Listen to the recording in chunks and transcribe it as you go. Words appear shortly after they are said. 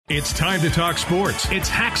It's time to talk sports. It's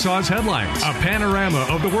Hacksaw's Headlines, a panorama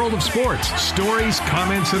of the world of sports, stories,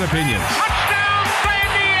 comments, and opinions. Touchdown,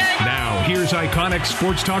 San Diego! Now, here's iconic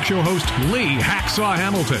sports talk show host Lee Hacksaw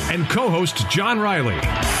Hamilton and co-host John Riley.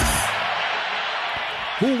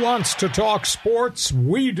 Who wants to talk sports?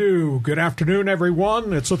 We do. Good afternoon,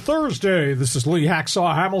 everyone. It's a Thursday. This is Lee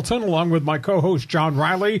Hacksaw Hamilton, along with my co-host John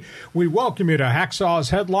Riley. We welcome you to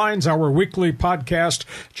Hacksaw's Headlines, our weekly podcast.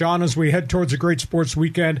 John, as we head towards a great sports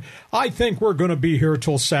weekend, I think we're going to be here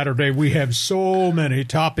till Saturday. We have so many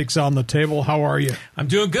topics on the table. How are you? I'm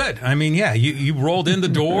doing good. I mean, yeah, you rolled in the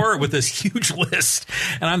door with this huge list,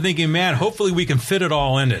 and I'm thinking, man, hopefully we can fit it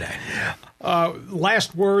all in today.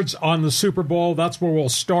 Last words on the Super Bowl. That's where we'll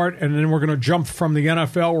start, and then we're going to jump from the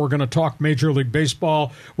NFL. We're going to talk Major League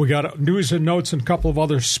Baseball. We got news and notes and a couple of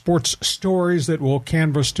other sports stories that we'll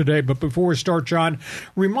canvass today. But before we start, John,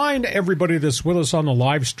 remind everybody that's with us on the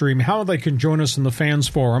live stream how they can join us in the Fans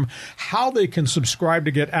Forum, how they can subscribe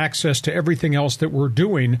to get access to everything else that we're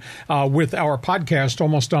doing with our podcast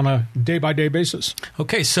almost on a day-by-day basis.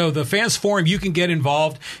 Okay, so the Fans Forum, you can get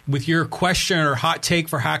involved with your question or hot take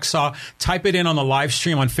for Hacksaw. Type it in on the live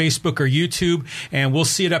stream on Facebook or YouTube, and we'll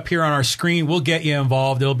see it up here on our screen. We'll get you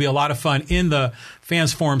involved. It'll be a lot of fun in the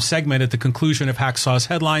Fans Forum segment at the conclusion of Hacksaw's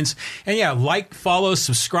Headlines. And yeah, like, follow,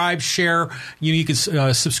 subscribe, share. You can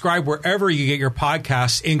subscribe wherever you get your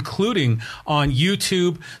podcasts, including on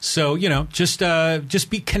YouTube. So, just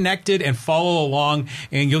be connected and follow along,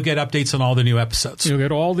 and you'll get updates on all the new episodes. You'll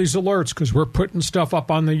get all these alerts because we're putting stuff up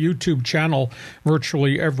on the YouTube channel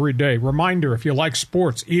virtually every day. Reminder, if you like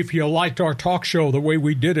sports, if you liked our talk show the way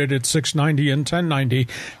we did it at 690 and 1090,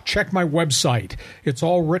 check my website. It's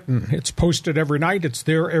all written. It's posted every night. It's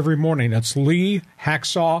there every morning. It's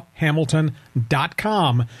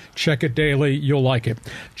LeeHacksawHamilton.com. Check it daily. You'll like it.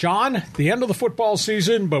 John, the end of the football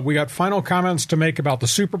season, but we got final comments to make about the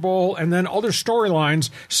Super Bowl and then other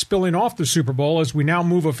storylines spilling off the Super Bowl as we now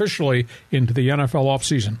move officially into the NFL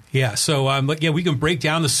offseason. Yeah, so we can break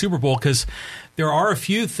down the Super Bowl because there are a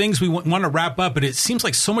few things we want to wrap up, but it seems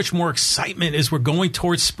like so much more excitement as we're going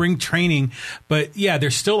towards spring training. But yeah, there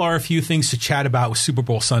still are a few things to chat about with Super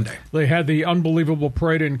Bowl Sunday. They had the unbelievable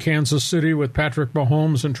parade in Kansas City with Patrick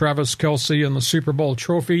Mahomes and Travis Kelce and the Super Bowl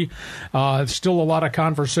trophy. Still a lot of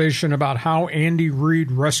conversation about how Andy Reid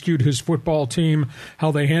rescued his football team,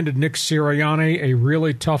 how they handed Nick Sirianni a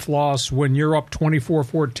really tough loss when you're up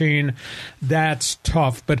 24-14. That's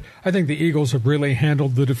tough, but I think the Eagles have really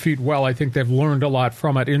handled the defeat well. I think they've learned a lot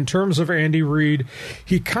from it. In terms of Andy Reid,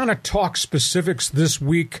 he kind of talked specifics this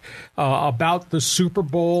week about the Super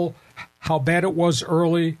Bowl, how bad it was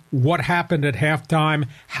early, what happened at halftime,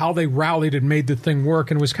 how they rallied and made the thing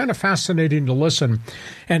work, and it was kind of fascinating to listen.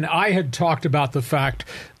 And I had talked about the fact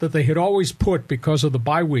that they had always put, because of the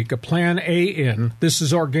bye week, a plan A in. This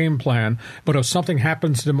is our game plan, but if something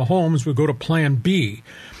happens to Mahomes, we go to plan B.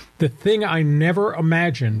 The thing I never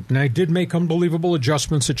imagined, and I did make unbelievable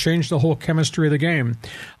adjustments that changed the whole chemistry of the game,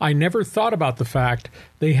 I never thought about the fact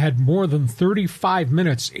they had more than 35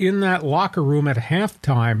 minutes in that locker room at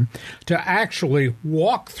halftime to actually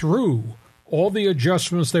walk through all the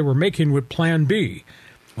adjustments they were making with Plan B.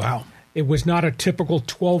 Wow. It was not a typical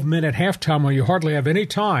 12-minute halftime where you hardly have any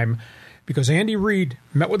time because Andy Reid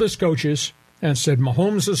met with his coaches and said,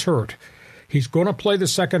 Mahomes is hurt. He's going to play the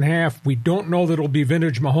second half. We don't know that it'll be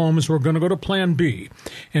vintage Mahomes. We're going to go to Plan B.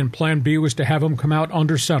 And Plan B was to have him come out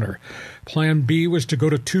under center. Plan B was to go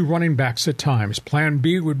to two running backs at times. Plan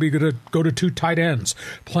B would be to go to two tight ends.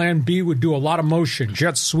 Plan B would do a lot of motion,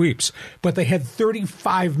 jet sweeps. But they had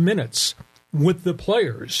 35 minutes with the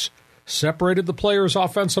players. Separated the players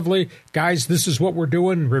offensively. Guys, this is what we're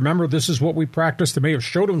doing. Remember, this is what we practiced. They may have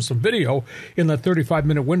showed them some video in that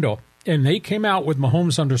 35-minute window. And they came out with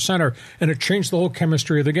Mahomes under center, and it changed the whole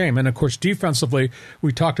chemistry of the game. And, of course, defensively,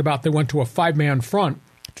 we talked about they went to a five-man front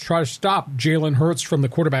to try to stop Jalen Hurts from the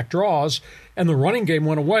quarterback draws, and the running game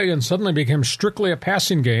went away and suddenly became strictly a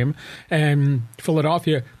passing game, and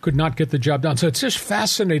Philadelphia could not get the job done. So it's just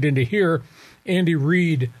fascinating to hear Andy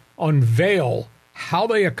Reid unveil how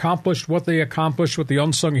they accomplished what they accomplished with the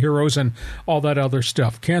unsung heroes and all that other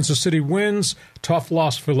stuff. Kansas City wins, tough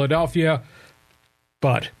loss Philadelphia.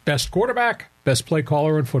 But best quarterback, best play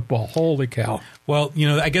caller in football. Holy cow. Well,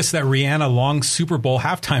 I guess that Rihanna long Super Bowl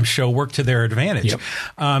halftime show worked to their advantage. Yep.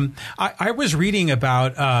 I was reading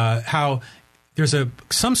about how there's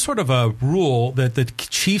some sort of a rule that the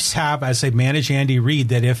Chiefs have as they manage Andy Reid,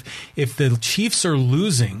 that if the Chiefs are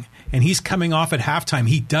losing and he's coming off at halftime,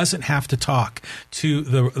 he doesn't have to talk to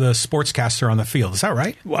the sportscaster on the field. Is that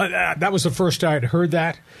right? Well, that was the first I had heard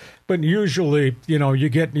that. But usually, you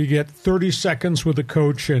get 30 seconds with the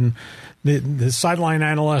coach, and The sideline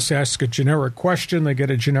analysts ask a generic question, they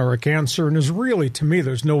get a generic answer, and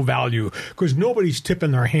there's no value because nobody's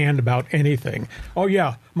tipping their hand about anything. Oh,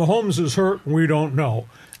 yeah, Mahomes is hurt, we don't know.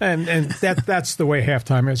 And that's the way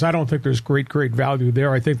halftime is. I don't think there's great value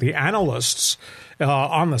there. I think the analysts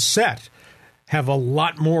on the set have a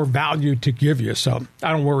lot more value to give you. So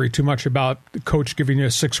I don't worry too much about the coach giving you a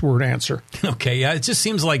 6-word answer. Okay, yeah, it just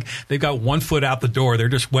seems like they've got one foot out the door. They're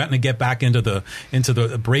just waiting to get back into the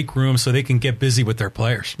break room so they can get busy with their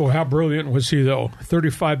players. Well, how brilliant was he, though?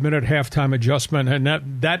 35-minute halftime adjustment, and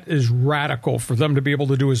that is radical for them to be able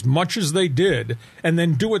to do as much as they did and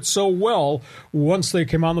then do it so well once they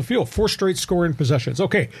came on the field. 4 straight scoring possessions.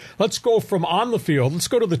 Okay, let's go from on the field. Let's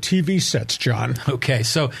go to the TV sets, John. Okay,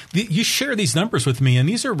 so you share these numbers with me, and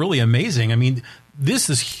these are really amazing. I mean,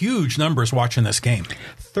 this is huge numbers watching this game.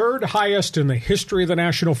 3rd highest in the history of the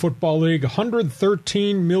National Football League,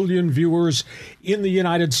 113 million viewers in the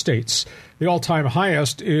United States. The all-time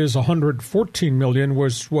highest is 114 million,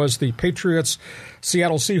 was the Patriots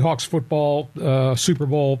Seattle Seahawks football Super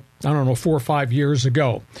Bowl, 4 or 5 years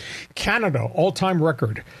ago. Canada, all-time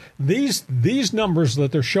record. These numbers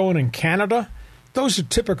that they're showing in Canada, those are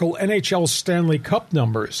typical NHL Stanley Cup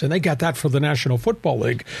numbers, and they got that for the National Football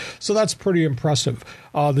League. So that's pretty impressive.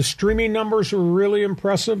 The streaming numbers are really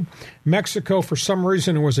impressive. Mexico, for some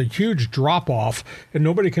reason, it was a huge drop-off, and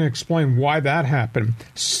nobody can explain why that happened.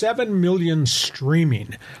 7 million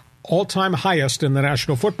streaming. All-time highest in the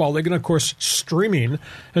National Football League. And, of course, streaming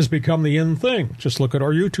has become the in thing. Just look at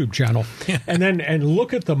our YouTube channel. and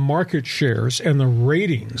look at the market shares and the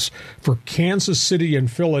ratings for Kansas City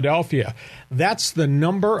and Philadelphia. That's the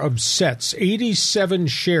number of sets.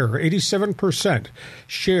 87%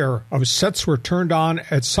 share of sets were turned on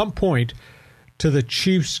at some point to the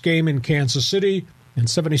Chiefs game in Kansas City, and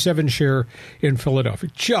 77 share in Philadelphia.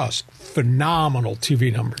 Just phenomenal TV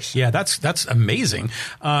numbers. Yeah, that's amazing.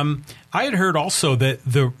 I had heard also that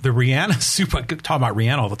the Rihanna Super, I talk about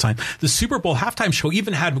Rihanna all the time, the Super Bowl halftime show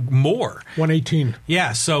even had more. 118.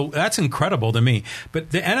 Yeah, so that's incredible to me.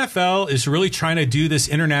 But the NFL is really trying to do this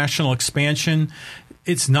international expansion.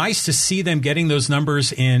 It's nice to see them getting those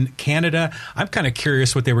numbers in Canada. I'm kind of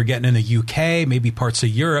curious what they were getting in the UK, maybe parts of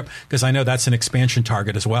Europe, because I know that's an expansion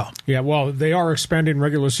target as well. Yeah, well, they are expanding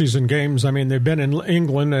regular season games. I mean, they've been in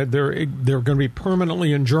England. They're going to be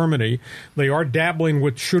permanently in Germany. They are dabbling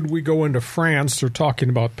with, should we go into France? They're talking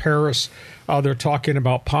about Paris. They're talking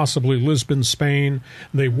about possibly Lisbon, Spain.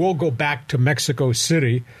 They will go back to Mexico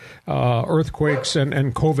City. Earthquakes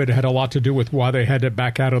and COVID had a lot to do with why they had to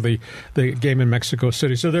back out of the game in Mexico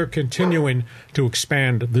City. So they're continuing to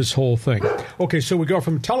expand this whole thing. Okay, so we go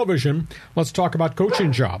from television. Let's talk about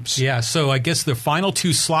coaching jobs. Yeah, so I guess the final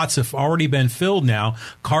 2 slots have already been filled now,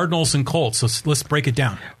 Cardinals and Colts. So let's break it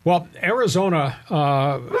down. Well, Arizona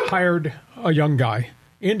hired a young guy.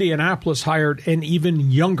 Indianapolis hired an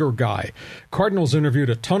even younger guy. Cardinals interviewed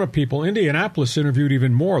a ton of people. Indianapolis interviewed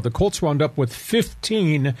even more. The Colts wound up with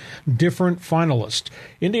 15 different finalists.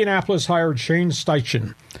 Indianapolis hired Shane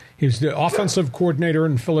Steichen. He's the offensive coordinator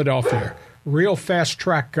in Philadelphia. Real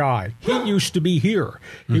fast-track guy. He used to be here.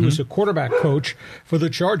 He was a quarterback coach for the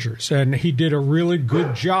Chargers, and he did a really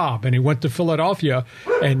good job. And he went to Philadelphia,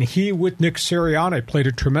 and he, with Nick Sirianni, played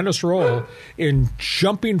a tremendous role in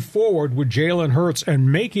jumping forward with Jalen Hurts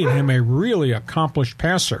and making him a really accomplished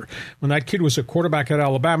passer. When that kid was a quarterback at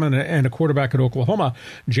Alabama and a quarterback at Oklahoma,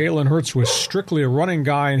 Jalen Hurts was strictly a running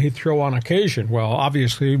guy, and he'd throw on occasion. Well,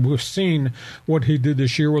 obviously, we've seen what he did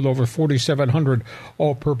this year with over 4,700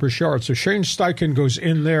 all-purpose yards. So Shane Steichen goes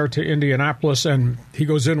in there to Indianapolis, and he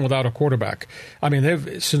goes in without a quarterback. I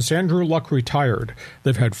mean, since Andrew Luck retired,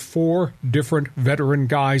 they've had 4 different veteran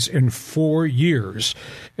guys in 4 years.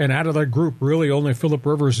 And out of that group, really only Phillip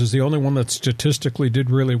Rivers is the only one that statistically did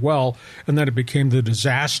really well. And then it became the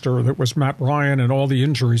disaster that was Matt Ryan and all the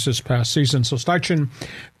injuries this past season. So Steichen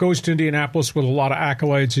goes to Indianapolis with a lot of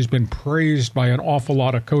accolades. He's been praised by an awful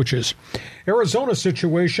lot of coaches. Arizona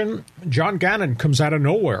situation, John Gannon comes out of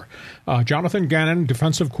nowhere. Jonathan Gannon,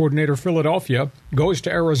 defensive coordinator, Philadelphia, goes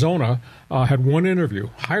to Arizona, had one interview,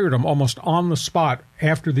 hired him almost on the spot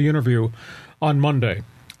after the interview on Monday.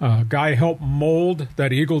 Guy helped mold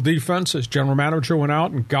that Eagle defense. His general manager went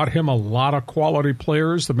out and got him a lot of quality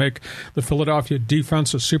players to make the Philadelphia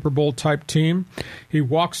defense a Super Bowl-type team. He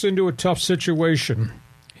walks into a tough situation.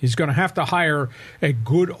 He's going to have to hire a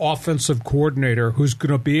good offensive coordinator who's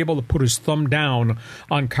going to be able to put his thumb down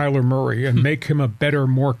on Kyler Murray and make him a better,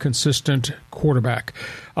 more consistent quarterback.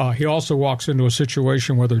 He also walks into a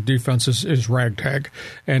situation where their defense is ragtag.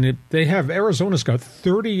 And Arizona's got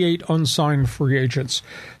 38 unsigned free agents.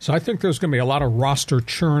 So I think there's going to be a lot of roster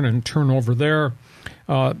churn and turnover there.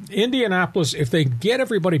 Indianapolis, if they get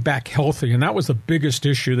everybody back healthy, and that was the biggest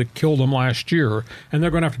issue that killed them last year, and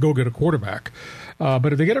they're going to have to go get a quarterback.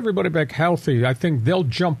 But if they get everybody back healthy, I think they'll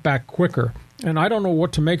jump back quicker. And I don't know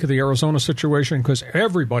what to make of the Arizona situation because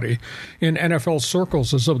everybody in NFL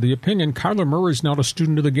circles is of the opinion Kyler Murray's not a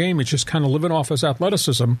student of the game. He's just kind of living off his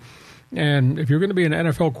athleticism. And if you're going to be an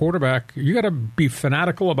NFL quarterback, you got to be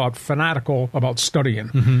fanatical about studying.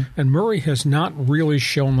 Mm-hmm. And Murray has not really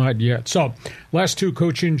shown that yet. So, last two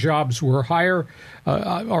coaching jobs were hired.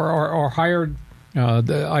 I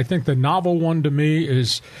think the novel one to me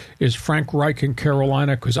is Frank Reich in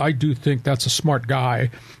Carolina because I do think that's a smart guy,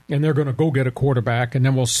 and they're going to go get a quarterback, and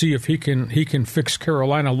then we'll see if he can fix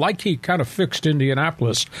Carolina like he kind of fixed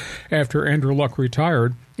Indianapolis after Andrew Luck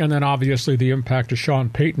retired. And then obviously the impact of Sean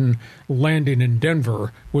Payton landing in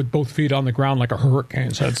Denver with both feet on the ground like a hurricane.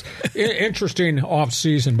 So it's interesting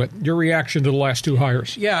offseason. But your reaction to the last two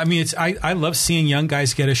hires? Yeah, I mean, I love seeing young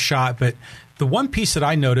guys get a shot, but the one piece that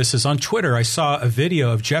I noticed is on Twitter, I saw a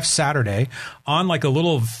video of Jeff Saturday on like a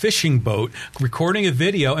little fishing boat recording a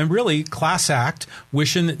video and really class act,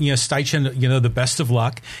 wishing Steichen the best of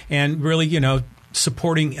luck and really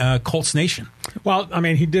supporting Colts Nation. Well, I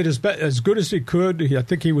mean, he did as good as he could. I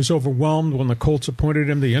think he was overwhelmed when the Colts appointed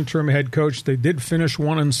him the interim head coach. They did finish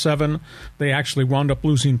 1-7. They actually wound up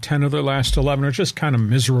losing 10 of their last 11. It's just kind of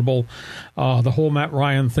miserable. The whole Matt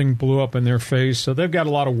Ryan thing blew up in their face. So they've got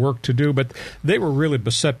a lot of work to do, but they were really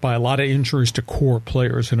beset by a lot of injuries to core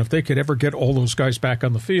players. And if they could ever get all those guys back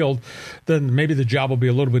on the field, then maybe the job will be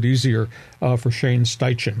a little bit easier for Shane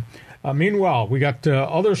Steichen. Meanwhile, we got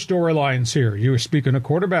other storylines here. You were speaking of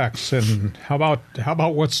quarterbacks, and how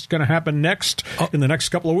about what's going to happen next in the next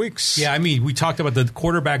couple of weeks? Yeah, I mean, we talked about the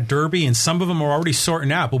quarterback derby, and some of them are already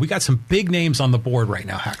sorting out, but we got some big names on the board right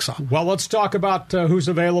now, Hacksaw. Well, let's talk about who's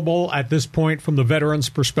available at this point from the veterans'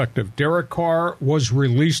 perspective. Derek Carr was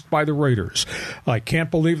released by the Raiders. I can't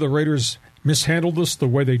believe the Raiders mishandled this the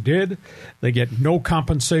way they did. They get no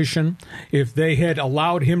compensation. If they had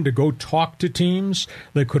allowed him to go talk to teams,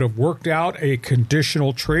 they could have worked out a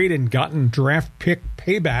conditional trade and gotten draft pick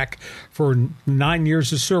payback for 9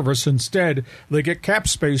 years of service. Instead, they get cap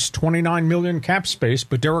space, $29 million cap space,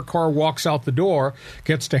 but Derek Carr walks out the door,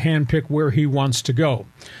 gets to handpick where he wants to go.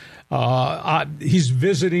 He's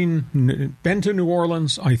been to New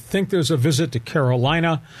Orleans. I think there's a visit to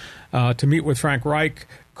Carolina to meet with Frank Reich.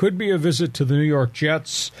 Could be a visit to the New York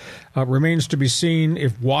Jets. Remains to be seen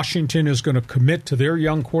if Washington is going to commit to their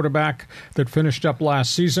young quarterback that finished up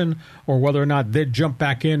last season, or whether or not they'd jump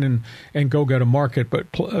back in and go get a market.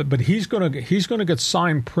 But he's going to get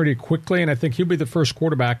signed pretty quickly, and I think he'll be the first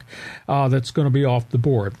quarterback that's going to be off the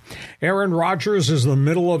board. Aaron Rodgers is in the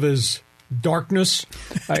middle of his darkness.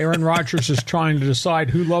 Aaron Rodgers is trying to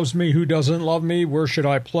decide who loves me, who doesn't love me, where should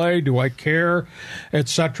I play, do I care,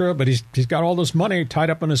 etc. But he's got all this money tied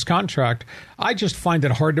up in his contract. I just find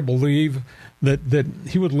it hard to believe that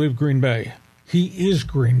he would leave Green Bay. He is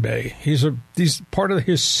Green Bay. He's part of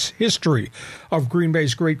his history of Green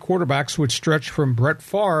Bay's great quarterbacks, which stretch from Brett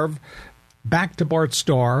Favre back to Bart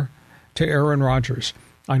Starr to Aaron Rodgers.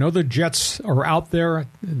 I know the Jets are out there.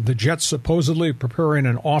 The Jets supposedly preparing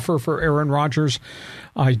an offer for Aaron Rodgers.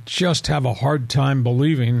 I just have a hard time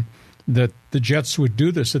believing that the Jets would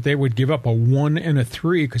do this, that they would give up a 1 and a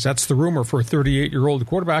 3, because that's the rumor for a 38-year-old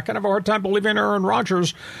quarterback. And I have a hard time believing Aaron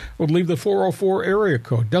Rodgers would leave the 404 area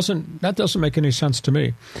code. That doesn't make any sense to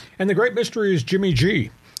me. And the great mystery is Jimmy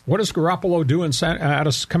G. What does Garoppolo do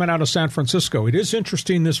coming out of San Francisco? It is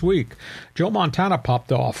interesting this week. Joe Montana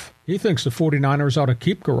popped off. He thinks the 49ers ought to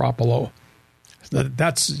keep Garoppolo.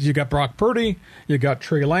 You got Brock Purdy, you got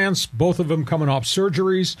Trey Lance, both of them coming off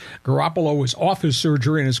surgeries. Garoppolo is off his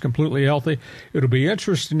surgery and is completely healthy. It'll be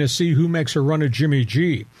interesting to see who makes a run at Jimmy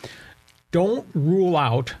G. Don't rule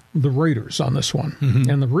out the Raiders on this one. Mm-hmm.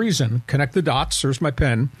 And the reason, connect the dots, there's my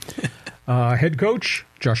pen. Head coach,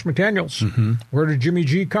 Josh McDaniels. Mm-hmm. Where did Jimmy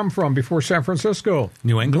G come from before San Francisco?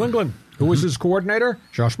 New England. Who was his coordinator?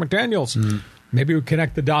 Josh McDaniels. Mm-hmm. Maybe we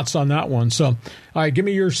connect the dots on that one. So, all right, give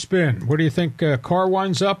me your spin. Where do you think Carr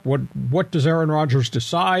winds up? What does Aaron Rodgers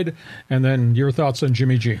decide? And then your thoughts on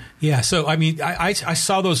Jimmy G. Yeah, so, I mean, I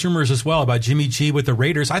saw those rumors as well about Jimmy G with the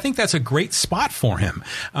Raiders. I think that's a great spot for him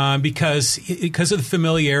because of the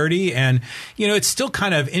familiarity. And, it's still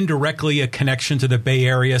kind of indirectly a connection to the Bay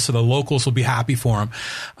Area, so the locals will be happy for him.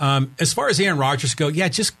 As far as Aaron Rodgers go, yeah,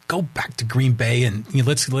 just go back to Green Bay and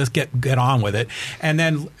let's get on with it. And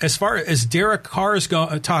then as far as Derek Carr is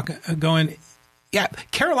going, Yeah,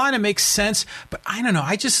 Carolina makes sense, but I don't know.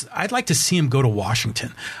 I'd like to see him go to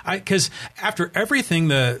Washington. Because after everything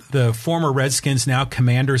the former Redskins, now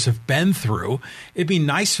Commanders, have been through, it'd be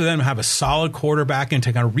nice for them to have a solid quarterback and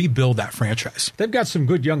to kind of rebuild that franchise. They've got some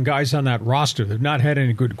good young guys on that roster. They've not had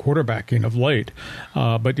any good quarterbacking of late.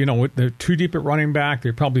 But, they're 2 deep at running back.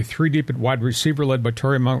 They're probably 3 deep at wide receiver, led by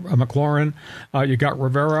Terry McLaurin. You got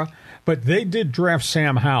Rivera. But they did draft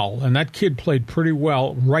Sam Howell, and that kid played pretty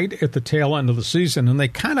well right at the tail end of the season. And they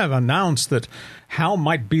kind of announced that Howell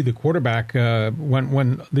might be the quarterback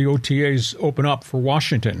when the OTAs open up for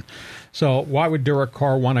Washington. So why would Derek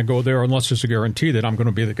Carr want to go there unless there's a guarantee that I'm going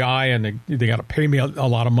to be the guy and they got to pay me a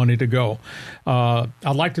lot of money to go? I'd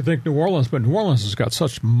like to think New Orleans, but New Orleans has got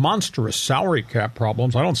such monstrous salary cap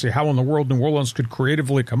problems. I don't see how in the world New Orleans could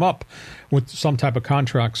creatively come up with some type of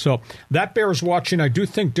contract. So that bears watching. I do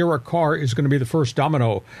think Derek Carr is going to be the first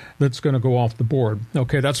domino that's going to go off the board.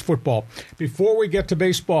 Okay, that's football. Before we get to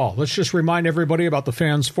baseball, let's just remind everybody about the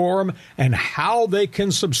Fans Forum and how they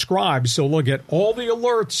can subscribe so they'll get all the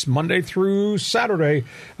alerts Monday through Saturday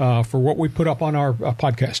for what we put up on our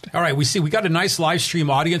podcast. All right, we got a nice live stream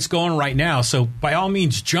audience going right now, so by all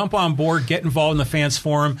means, jump on board, get involved in the Fans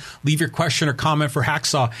Forum, leave your question or comment for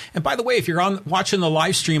Hacksaw. And by the way, if you're watching the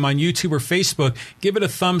live stream on YouTube or Facebook, give it a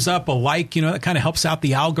thumbs up, a like. That kind of helps out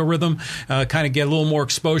the algorithm, kind of get a little more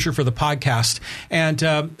exposure for the podcast. And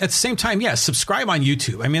at the same time, subscribe on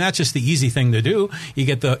YouTube. I mean, that's just the easy thing to do. You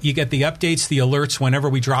get the updates, the alerts whenever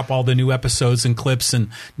we drop all the new episodes and clips, and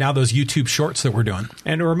now those YouTube shorts that we're doing.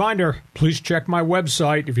 And a reminder, please check my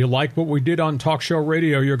website. If you like what we did on Talk Show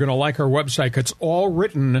Radio, you're going to like our website. It's all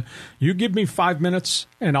written. You give me 5 minutes,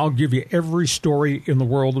 and I'll give you every story in the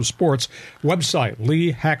world of sports. Website,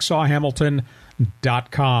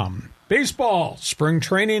 LeeHacksawHamilton.com. Baseball. Spring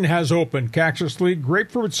training has opened. Cactus League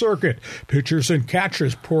Grapefruit Circuit. Pitchers and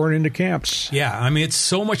catchers pouring into camps. Yeah, I mean, it's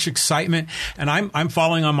so much excitement. And I'm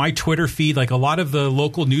following on my Twitter feed, like a lot of the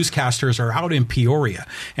local newscasters are out in Peoria.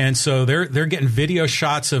 And so they're getting video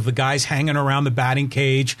shots of the guys hanging around the batting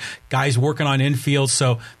cage, guys working on infield.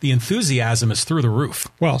 So the enthusiasm is through the roof.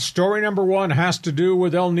 Well, story number 1 has to do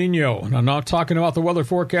with El Nino. And I'm not talking about the weather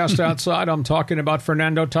forecast outside. I'm talking about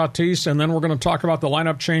Fernando Tatis. And then we're going to talk about the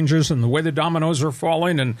lineup changes and the way the dominoes are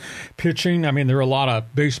falling and pitching. I mean, there are a lot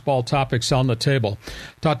of baseball topics on the table.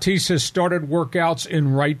 Tatis has started workouts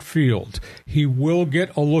in right field. He will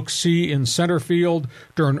get a look-see in center field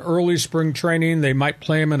during early spring training. They might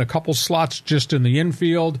play him in a couple slots just in the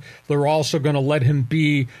infield. They're also going to let him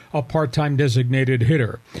be a part-time designated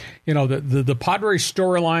hitter. The Padres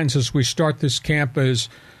storylines as we start this camp is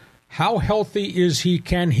how healthy is he?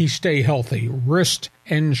 Can he stay healthy? Wrist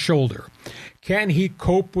and shoulder. Can he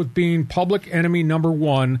cope with being public enemy number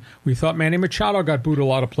 1? We thought Manny Machado got booed a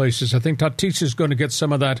lot of places. I think Tatis is going to get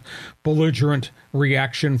some of that belligerent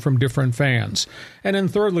reaction from different fans. And then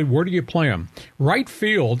thirdly, where do you play him? Right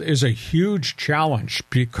field is a huge challenge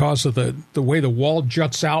because of the way the wall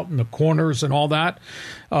juts out in the corners and all that.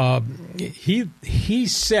 He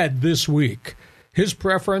said this week his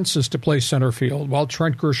preference is to play center field while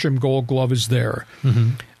Trent Grisham Gold Glove is there.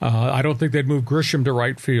 Mm-hmm. I don't think they'd move Grisham to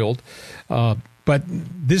right field. But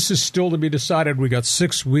this is still to be decided. We got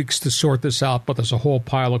 6 weeks to sort this out, but there's a whole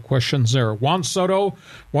pile of questions there. Juan Soto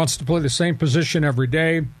wants to play the same position every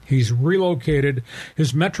day. He's relocated.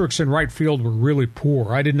 His metrics in right field were really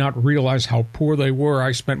poor. I did not realize how poor they were.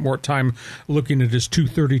 I spent more time looking at his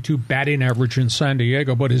 .232 batting average in San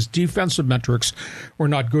Diego, but his defensive metrics were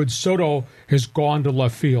not good. Soto has gone to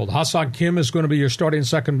left field. Ha-Seong Kim is going to be your starting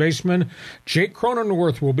second baseman. Jake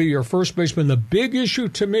Cronenworth will be your first baseman. The big issue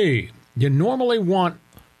to me, you normally want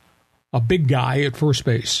a big guy at first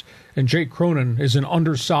base, and Jake Cronin is an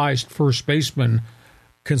undersized first baseman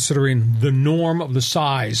considering the norm of the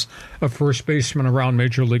size of first baseman around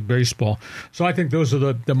Major League Baseball. So I think those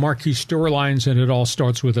are the marquee storylines, and it all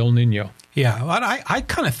starts with El Nino. Yeah, I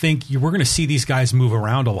kind of think we're going to see these guys move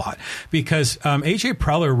around a lot because A.J.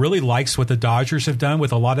 Preller really likes what the Dodgers have done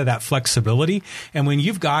with a lot of that flexibility. And when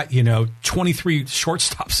you've got, 23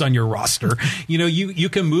 shortstops on your roster, you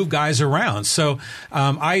can move guys around. So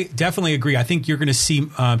I definitely agree. I think you're going to see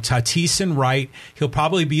Tatis in right. He'll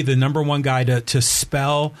probably be the number 1 guy to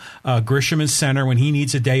spell Grisham in center when he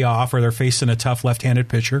needs a day off or they're facing a tough left-handed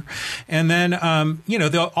pitcher. And then,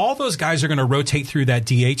 all those guys are going to rotate through that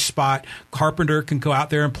DH spot. Carpenter can go out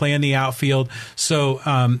there and play in the outfield. So,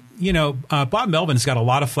 Bob Melvin's got a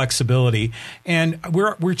lot of flexibility, and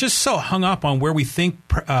we're just so hung up on where we think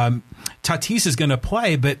Tatis is going to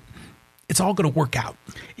play, but it's all going to work out.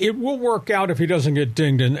 It will work out if he doesn't get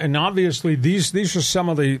dinged. And obviously, these are some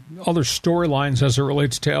of the other storylines as it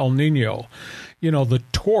relates to El Nino. the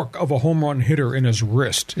torque of a home run hitter in his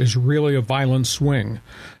wrist is really a violent swing.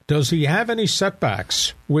 Does he have any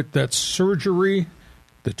setbacks with that surgery,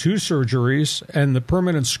 the 2 surgeries, and the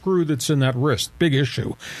permanent screw that's in that wrist? Big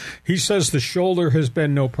issue. He says the shoulder has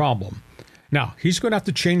been no problem. Now, he's going to have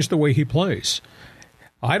to change the way he plays.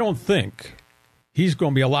 I don't think he's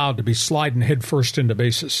going to be allowed to be sliding headfirst into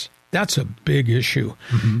bases. That's a big issue.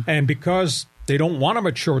 Mm-hmm. And because they don't want him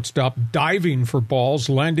at shortstop diving for balls,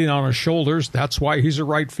 landing on his shoulders, that's why he's a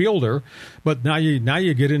right fielder. But now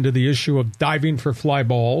you get into the issue of diving for fly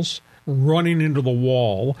balls, running into the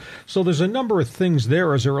wall. So there's a number of things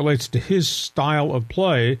there as it relates to his style of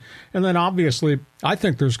play. And then obviously, I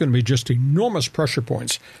think there's going to be just enormous pressure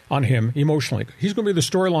points on him emotionally. He's going to be the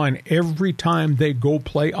storyline every time they go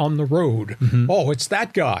play on the road. Mm-hmm. Oh, it's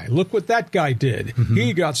that guy. Look what that guy did. Mm-hmm.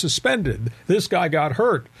 He got suspended. This guy got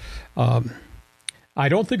hurt. I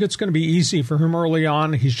don't think it's going to be easy for him early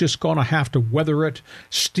on. He's just going to have to weather it,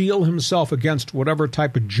 steel himself against whatever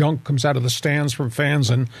type of junk comes out of the stands from fans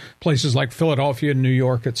in places like Philadelphia and New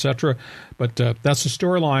York, etc. But that's a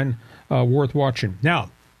storyline worth watching.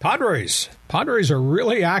 Now, Padres. Padres are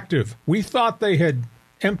really active. We thought they had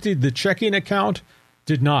emptied the checking account.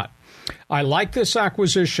 Did not. I like this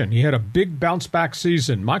acquisition. He had a big bounce-back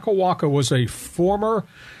season. Michael Wacha was a former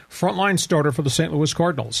frontline starter for the St. Louis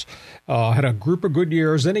Cardinals. Had a group of good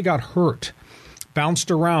years. Then he got hurt.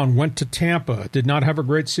 Bounced around, went to Tampa, did not have a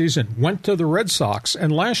great season, went to the Red Sox,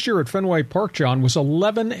 and last year at Fenway Park, John, was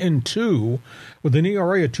 11-2 with an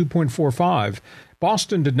ERA of 2.45.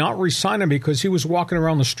 Boston did not re-sign him because he was walking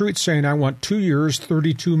around the street saying, I want 2 years,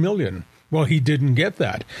 $32 million. Well, he didn't get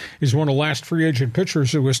that. He's one of the last free agent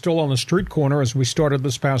pitchers who was still on the street corner as we started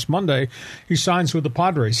this past Monday. He signs with the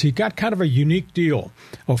Padres. He got kind of a unique deal,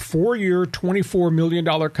 a 4-year, $24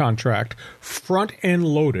 million contract, front-end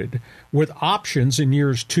loaded, with options in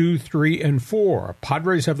years 2, 3, and 4.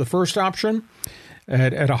 Padres have the first option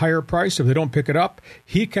at a higher price. If they don't pick it up,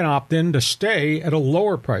 he can opt in to stay at a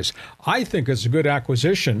lower price. I think it's a good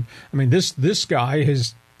acquisition. I mean, this guy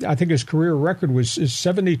has... I think his career record is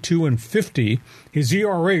 72-50. His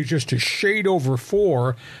ERA is just a shade over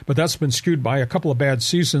 4, but that's been skewed by a couple of bad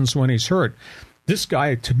seasons when he's hurt. This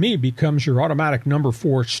guy, to me, becomes your automatic number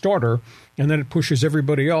 4 starter, and then it pushes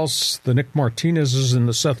everybody else, the Nick Martinez's and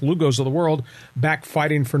the Seth Lugos of the world, back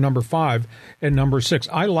fighting for number 5 and number 6.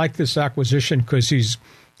 I like this acquisition because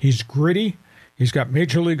he's gritty. He's got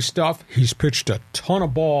major league stuff. He's pitched a ton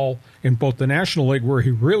of ball in both the National League, where he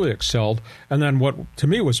really excelled, and then what, to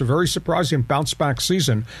me, was a very surprising bounce-back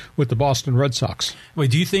season with the Boston Red Sox. Wait,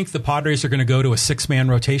 do you think the Padres are going to go to a 6-man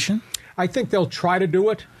rotation? I think they'll try to do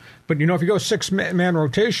it. But, if you go 6-man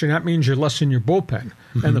rotation, that means you're less in your bullpen.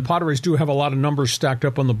 Mm-hmm. And the Padres do have a lot of numbers stacked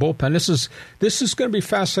up on the bullpen. This is going to be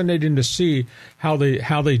fascinating to see how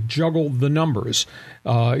they juggle the numbers.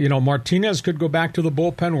 Martinez could go back to the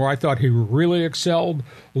bullpen, where I thought he really excelled.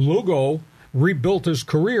 Lugo rebuilt his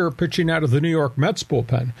career pitching out of the New York Mets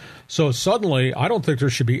bullpen. So suddenly, I don't think there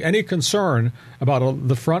should be any concern about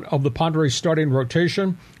the front of the Padres starting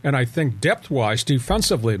rotation. And I think depth-wise,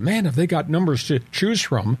 defensively, man, have they got numbers to choose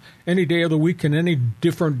from any day of the week in any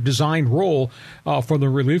different designed role for the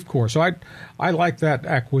relief corps. So I like that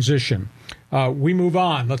acquisition. We move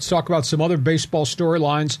on. Let's talk about some other baseball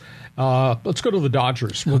storylines. Let's go to the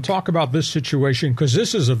Dodgers. We'll talk about this situation because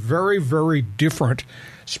this is a very, very different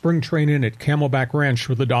spring training at Camelback Ranch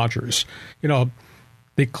with the Dodgers.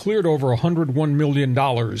 They cleared over $101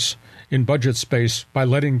 million in budget space by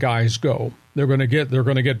letting guys go. They're going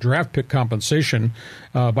to get draft pick compensation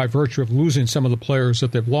by virtue of losing some of the players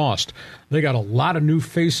that they've lost. They got a lot of new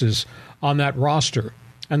faces on that roster.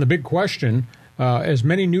 And the big question, as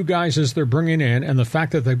many new guys as they're bringing in, and the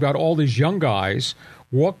fact that they've got all these young guys,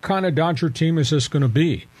 what kind of Dodger team is this going to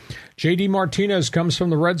be? J.D. Martinez comes from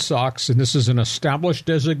the Red Sox, and this is an established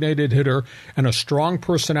designated hitter and a strong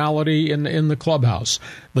personality in the clubhouse.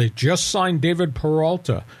 They just signed David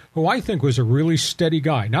Peralta, who I think was a really steady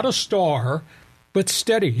guy. Not a star, but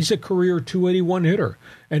steady. He's a career 281 hitter,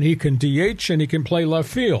 and he can DH and he can play left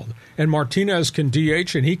field. And Martinez can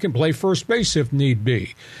DH and he can play first base if need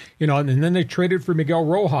be. And then they traded for Miguel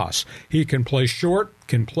Rojas. He can play short,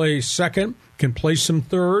 can play second, can play some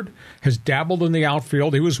third, has dabbled in the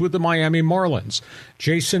outfield. He was with the Miami Marlins.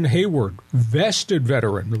 Jason Hayward, vested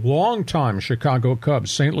veteran, longtime Chicago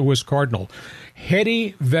Cubs, St. Louis Cardinal.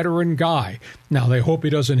 Heady veteran guy. Now, they hope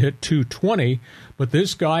he doesn't hit 220, but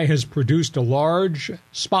this guy has produced a large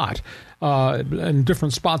spot in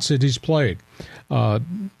different spots that he's played.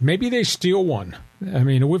 Maybe they steal one. I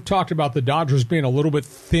mean, we've talked about the Dodgers being a little bit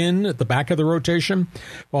thin at the back of the rotation.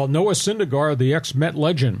 Well, Noah Syndergaard, the ex-Met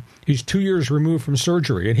legend, he's 2 years removed from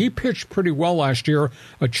surgery, and he pitched pretty well last year,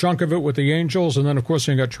 a chunk of it with the Angels, and then, of course,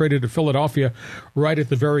 he got traded to Philadelphia right at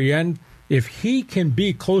the very end. If he can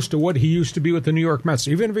be close to what he used to be with the New York Mets,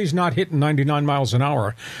 even if he's not hitting 99 miles an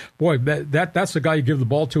hour, boy, that's the guy you give the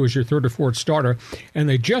ball to as your third or fourth starter. And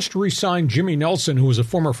they just re-signed Jimmy Nelson, who was a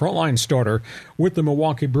former frontline starter with the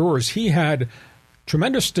Milwaukee Brewers. He had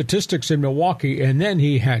tremendous statistics in Milwaukee, and then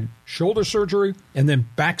he had shoulder surgery and then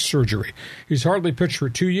back surgery. He's hardly pitched for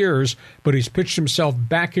 2 years, but he's pitched himself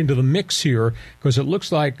back into the mix here because it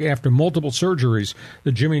looks like after multiple surgeries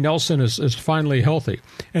that Jimmy Nelson is finally healthy.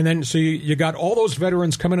 And then so you got all those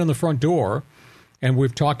veterans coming in the front door, and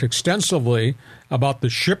we've talked extensively about the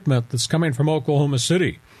shipment that's coming from Oklahoma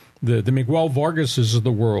City. The Miguel Vargases of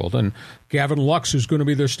the world, and Gavin Lux, who's going to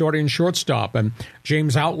be their starting shortstop, and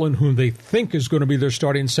James Outland, whom they think is going to be their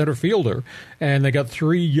starting center fielder. And they got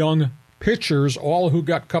 3 young pitchers, all who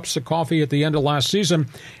got cups of coffee at the end of last season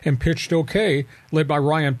and pitched okay, led by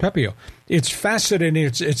Ryan Pepio. It's fascinating.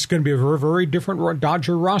 It's going to be a very, very different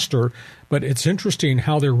Dodger roster, but it's interesting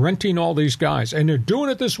how they're renting all these guys. And they're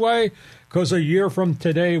doing it this way because a year from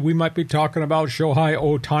today, we might be talking about Shohei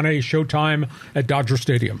Ohtani showtime at Dodger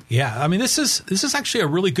Stadium. Yeah, I mean, this is actually a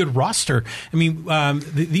really good roster. I mean,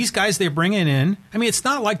 these guys they're bringing in, I mean, it's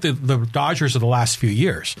not like the Dodgers of the last few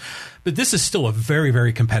years. But this is still a very,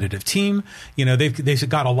 very competitive team. You know, they've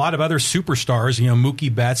got a lot of other superstars, you know,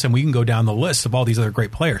 Mookie Betts, and we can go down the list of all these other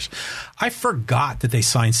great players. I forgot that they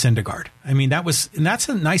signed Syndergaard. I mean, that's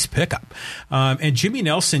a nice pickup. And Jimmy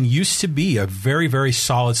Nelson used to be a very, very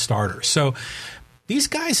solid starter. So these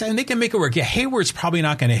guys, and they can make it work. Yeah, Hayward's probably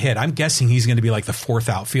not going to hit. I'm guessing he's going to be like the 4th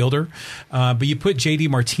outfielder. But you put J.D.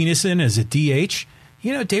 Martinez in as a DH.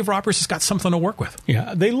 You know, Dave Roberts has got something to work with.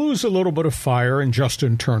 Yeah, they lose a little bit of fire in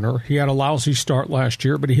Justin Turner. He had a lousy start last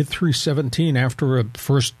year, but he hit .317 after a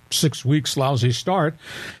first 6 weeks lousy start.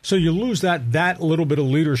 So you lose that little bit of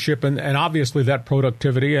leadership and obviously that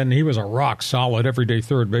productivity, and he was a rock solid everyday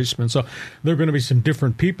third baseman. So there are going to be some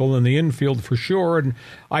different people in the infield for sure. And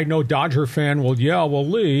I know Dodger fan will yell, well,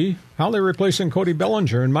 Lee, how are they replacing Cody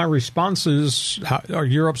Bellinger? And my response is, are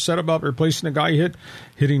you upset about replacing a guy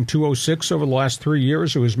hitting .206 over the last 3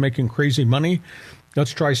 years who was making crazy money?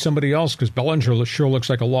 Let's try somebody else because Bellinger sure looks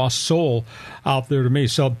like a lost soul out there to me.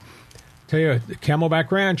 So tell you, Camelback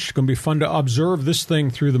Ranch is going to be fun to observe this thing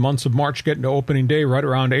through the months of March, getting to opening day right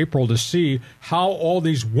around April to see how all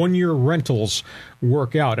these one-year rentals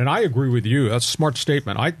work out. And I agree with you. That's a smart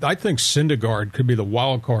statement. I think Syndergaard could be the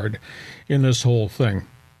wild card in this whole thing.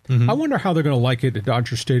 Mm-hmm. I wonder how they're going to like it at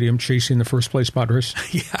Dodger Stadium chasing the first-place Padres.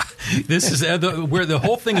 Yeah, this is where the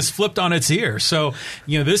whole thing is flipped on its ear. So,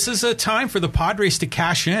 you know, this is a time for the Padres to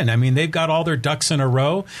cash in. I mean, they've got all their ducks in a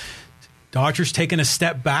row. Dodgers taking a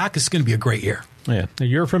step back. It's going to be a great year. Yeah, a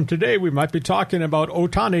year from today, we might be talking about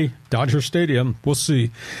Ohtani, Dodger Stadium. We'll see.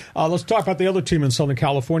 Let's talk about the other team in Southern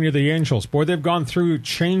California, the Angels. Boy, they've gone through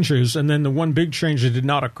changes, and then the one big change that did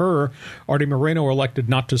not occur, Artie Moreno elected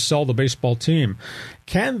not to sell the baseball team.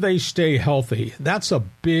 Can they stay healthy? That's a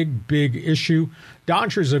big, big issue.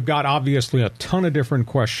 Dodgers have got, obviously, a ton of different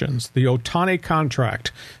questions. The Ohtani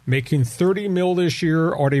contract, making $30 million this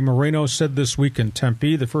year. Artie Moreno said this week in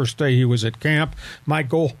Tempe, the first day he was at camp, my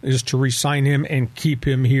goal is to re-sign him and keep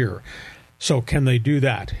him here. So can they do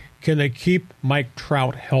that? Can they keep Mike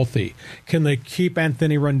Trout healthy? Can they keep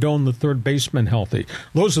Anthony Rendon, the third baseman, healthy?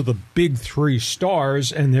 Those are the big 3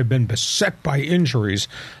 stars, and they've been beset by injuries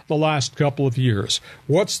the last couple of years.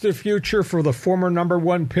 What's the future for the former number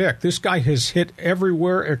 1 pick? This guy has hit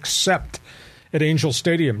everywhere except at Angel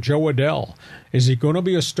Stadium, Joe Adell. Is he going to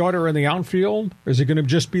be a starter in the outfield? Is he going to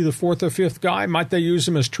just be the 4th or 5th guy? Might they use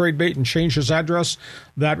him as trade bait and change his address?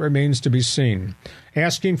 That remains to be seen.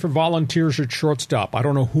 Asking for volunteers at shortstop. I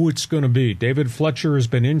don't know who it's going to be. David Fletcher has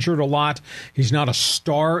been injured a lot. He's not a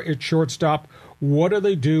star at shortstop. What do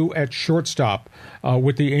they do at shortstop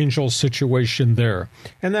with the Angels situation there?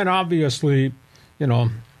 And then obviously, you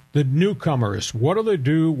know, the newcomers, what do they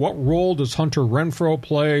do? What role does Hunter Renfroe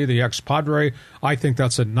play, the ex-Padre? I think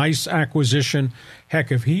that's a nice acquisition.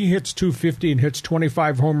 Heck, if he hits .250 and hits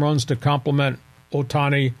 25 home runs to complement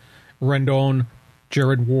Ohtani, Rendon,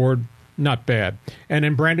 Jared Ward, not bad. And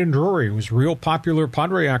then Brandon Drury, who's a real popular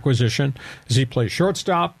Padre acquisition. Does he play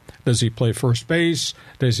shortstop? Does he play first base?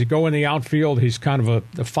 Does he go in the outfield? He's kind of a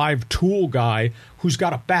 5-tool guy who's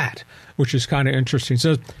got a bat, which is kind of interesting.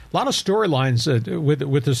 So a lot of storylines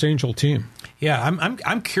with this Angel team. Yeah,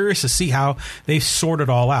 I'm curious to see how they sort it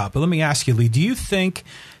all out. But let me ask you, Lee, do you think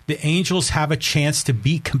the Angels have a chance to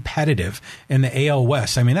be competitive in the AL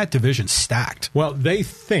West? I mean, that division's stacked. Well, they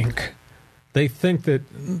think that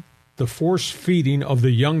the force feeding of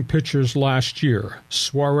the young pitchers last year,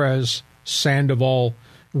 Suarez, Sandoval,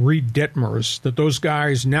 Reed Detmers, that those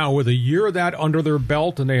guys now with a year of that under their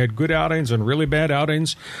belt, and they had good outings and really bad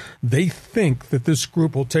outings, they think that this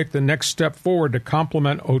group will take the next step forward to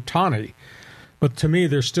complement Ohtani. But to me,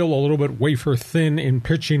 they're still a little bit wafer thin in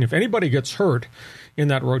pitching. If anybody gets hurt in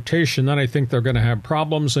that rotation, then I think they're going to have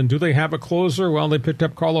problems. And do they have a closer? Well, they picked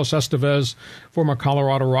up Carlos Estevez, former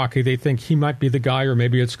Colorado Rocky. They think he might be the guy, or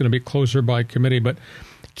maybe it's going to be closer by committee. But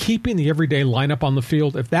keeping the everyday lineup on the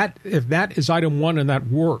field, if that is item one and that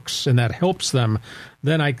works and that helps them,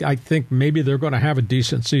 then I think maybe they're going to have a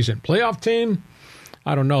decent season. Playoff team,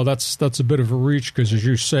 I don't know. That's a bit of a reach because, as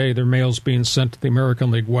you say, their mail's being sent to the American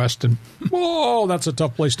League West, and whoa, that's a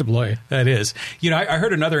tough place to play. That is. I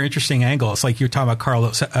heard another interesting angle. It's like you're talking about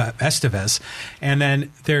Carlos Estevez, and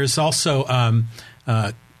then there's also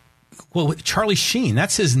Charlie Sheen.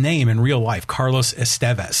 That's his name in real life, Carlos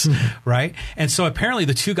Estevez, right? And so apparently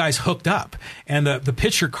the two guys hooked up, and the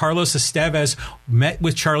pitcher Carlos Estevez met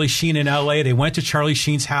with Charlie Sheen in L.A. They went to Charlie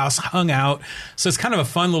Sheen's house, hung out. So it's kind of a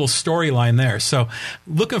fun little storyline there. So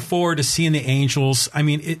looking forward to seeing the Angels. I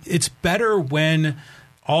mean, it's better when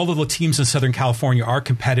all of the teams in Southern California are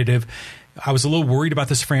competitive. I was a little worried about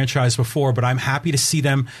this franchise before, but I'm happy to see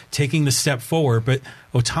them taking the step forward. But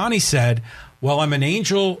Ohtani said, well, I'm an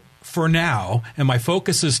Angel for now, and my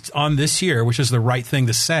focus is on this year, which is the right thing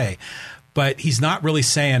to say. But he's not really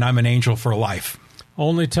saying I'm an Angel for life.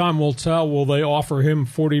 Only time will tell. Will they offer him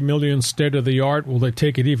 $40 million state of the art? Will they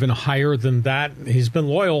take it even higher than that? He's been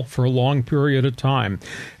loyal for a long period of time.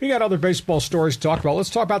 We got other baseball stories to talk about. Let's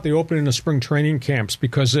talk about the opening of spring training camps,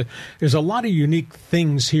 because there's a lot of unique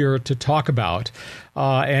things here to talk about.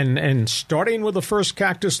 And starting with the first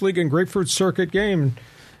Cactus League and Grapefruit Circuit game,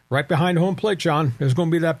 right behind home plate, John, there's going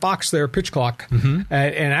to be that box there, pitch clock. And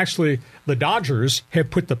actually, the Dodgers have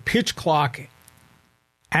put the pitch clock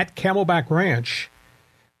at Camelback Ranch,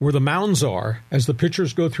 where the mounds are, as the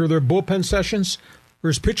pitchers go through their bullpen sessions.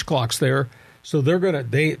 There's pitch clocks there. So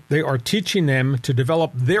they are teaching them to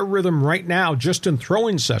develop their rhythm right now just in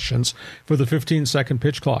throwing sessions for the 15-second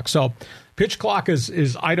pitch clock. So pitch clock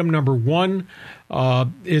is item number one.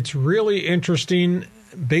 It's really interesting.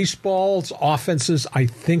 Baseball's offenses, I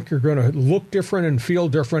think, are going to look different and feel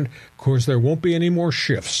different. Of course, there won't be any more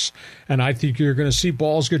shifts. And I think you're going to see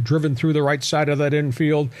balls get driven through the right side of that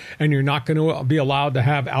infield, and you're not going to be allowed to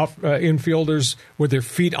have infielders with their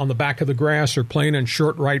feet on the back of the grass or playing in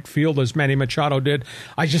short right field as Manny Machado did.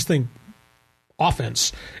 I just think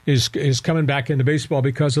offense is coming back into baseball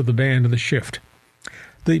because of the ban of the shift.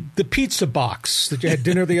 The pizza box that you had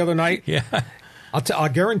dinner the other night, yeah, I'll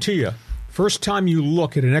guarantee you, first time you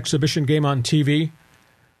look at an exhibition game on TV,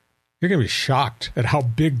 you're going to be shocked at how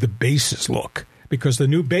big the bases look, because the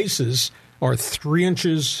new bases are 3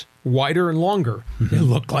 inches wider and longer. They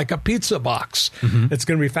look like a pizza box. It's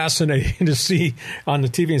going to be fascinating to see on the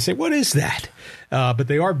TV and say, what is that? But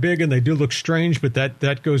they are big and they do look strange, but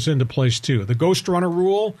that goes into place too. The ghost runner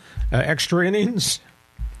rule, extra innings,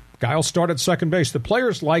 guy will start at second base. The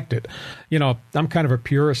players liked it. I'm kind of a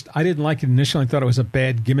purist. I didn't like it initially. I thought it was a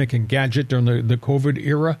bad gimmick and gadget during the COVID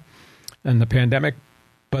era and the pandemic.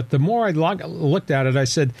 But the more I looked at it, I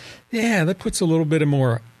said, yeah, that puts a little bit of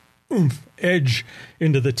more edge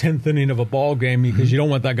into the 10th inning of a ball game, because you don't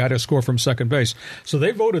want that guy to score from second base. So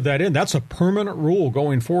they voted that in. That's a permanent rule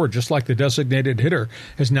going forward, just like the designated hitter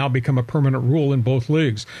has now become a permanent rule in both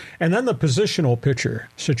leagues. And then the positional pitcher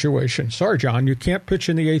situation. Sorry, John, you can't pitch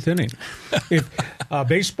in the 8th inning. If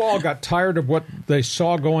baseball got tired of what they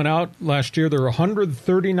saw going out last year, there were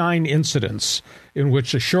 139 incidents in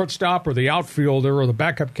which the shortstop or the outfielder or the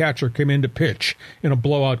backup catcher came in to pitch in a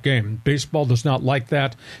blowout game. Baseball does not like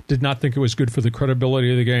that, did not think it was good for the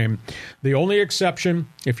credibility of the game. The only exception,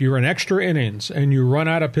 if you're in extra innings and you run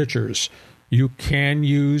out of pitchers, you can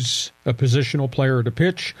use a positional player to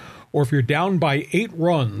pitch, or if you're down by 8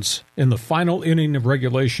 runs in the final inning of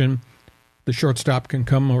regulation, the shortstop can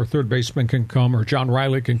come, or third baseman can come, or John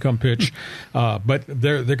Riley can come pitch. But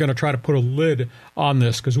they're going to try to put a lid on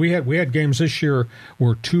this, because we had games this year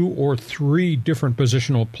where 2 or 3 different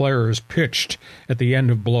positional players pitched at the end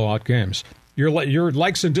of blowout games. Your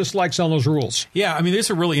likes and dislikes on those rules. Yeah, I mean, these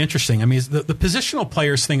are really interesting. I mean, the positional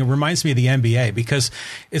players thing reminds me of the NBA, because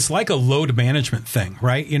it's like a load management thing,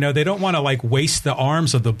 right? They don't want to waste the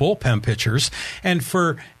arms of the bullpen pitchers. And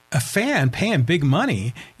for a fan paying big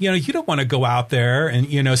money, you don't want to go out there and,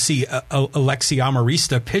 see Alexi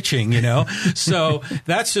Amarista pitching, So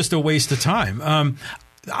that's just a waste of time.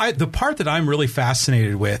 The part that I'm really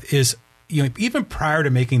fascinated with is, even prior to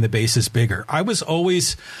making the bases bigger, I was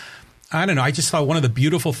always, I just thought one of the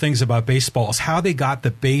beautiful things about baseball is how they got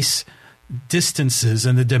the base distances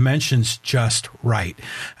and the dimensions just right.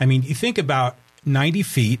 I mean, you think about 90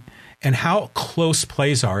 feet and how close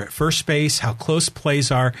plays are at first base, how close plays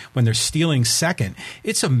are when they're stealing second.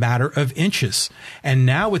 It's a matter of inches. And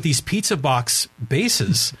now with these pizza box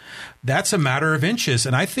bases, that's a matter of inches.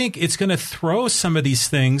 And I think it's going to throw some of these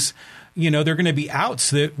things. They're going to be outs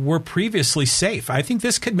that were previously safe. I think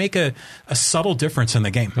this could make a subtle difference in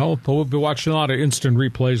the game. Oh, we'll be watching a lot of instant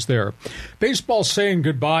replays there. Baseball saying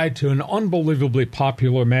goodbye to an unbelievably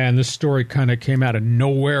popular man. This story kind of came out of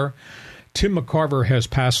nowhere. Tim McCarver has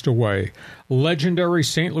passed away. Legendary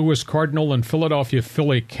St. Louis Cardinal and Philadelphia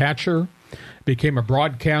Philly catcher. Became a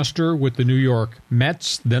broadcaster with the New York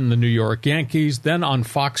Mets, then the New York Yankees, then on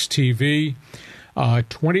Fox TV.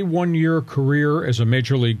 21-year career as a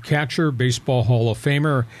Major League catcher, Baseball Hall of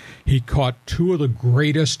Famer. He caught two of the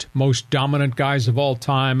greatest, most dominant guys of all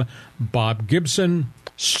time, Bob Gibson,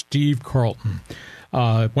 Steve Carlton.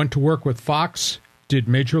 Went to work with Fox. Did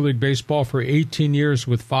Major League Baseball for 18 years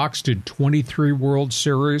with Fox, did 23 World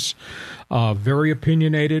Series. Very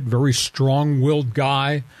opinionated, very strong-willed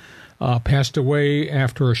guy. Passed away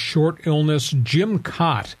after a short illness. Jim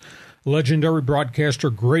Cott, legendary broadcaster,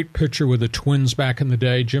 great pitcher with the Twins back in the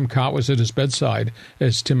day. Jim Cott was at his bedside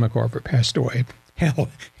as Tim McCarver passed away. Hell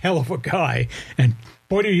of a guy. And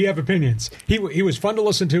boy, did he have opinions. He was fun to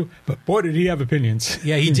listen to, but boy, did he have opinions.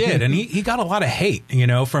 Yeah, he did. And he got a lot of hate,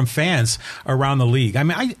 from fans around the league. I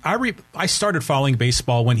mean, I started following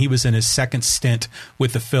baseball when he was in his second stint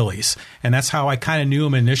with the Phillies. And that's how I kind of knew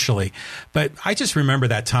him initially. But I just remember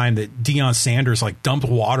that time that Deion Sanders dumped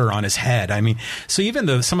water on his head. I mean, so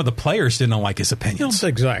even some of the players didn't like his opinions. Not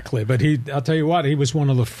exactly. But I'll tell you what, he was one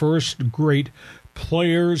of the first great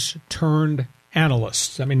players turned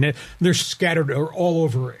analysts. I mean, they're scattered all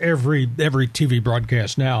over every TV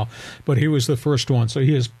broadcast now, but he was the first one, so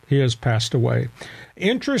he has passed away.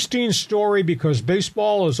 Interesting story, because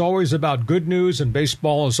baseball is always about good news and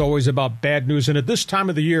baseball is always about bad news, and at this time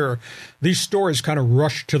of the year, these stories kind of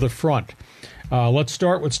rush to the front. Let's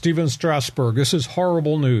start with Steven Strasburg. This is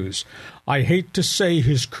horrible news. I hate to say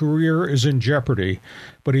his career is in jeopardy,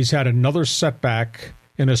 but he's had another setback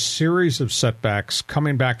in a series of setbacks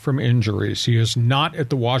coming back from injuries. He is not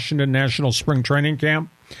at the Washington National Spring Training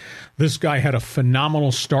Camp. This guy had a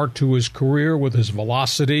phenomenal start to his career with his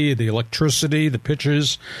velocity, the electricity, the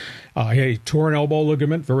pitches. He tore an elbow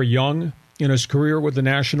ligament very young in his career with the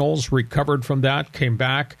Nationals, recovered from that, came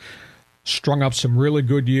back, strung up some really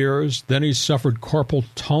good years. Then he suffered carpal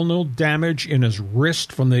tunnel damage in his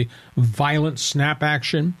wrist from the violent snap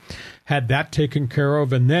action, had that taken care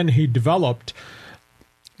of, and then he developed,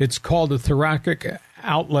 it's called a thoracic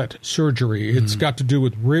outlet surgery. It's got to do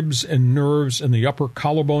with ribs and nerves in the upper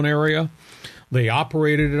collarbone area. They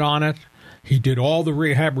operated on it. He did all the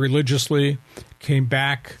rehab religiously, came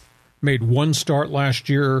back, made one start last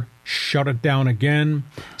year, shut it down again,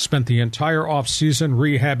 spent the entire offseason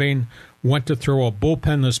rehabbing, went to throw a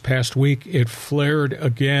bullpen this past week. It flared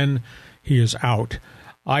again. He is out.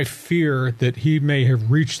 I fear that he may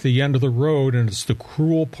have reached the end of the road, and it's the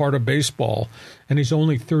cruel part of baseball. And he's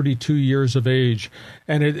only 32 years of age.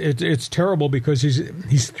 And it's terrible because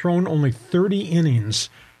he's thrown only 30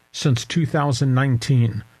 innings since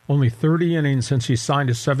 2019. Only 30 innings since he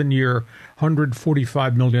signed a 7-year,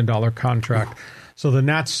 $145 million contract. So the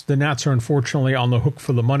Nats are unfortunately on the hook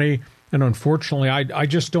for the money. And unfortunately, I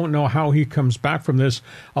just don't know how he comes back from this.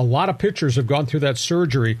 A lot of pitchers have gone through that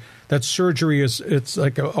surgery. That surgery it's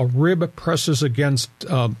like a rib presses against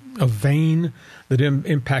a vein that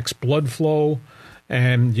impacts blood flow.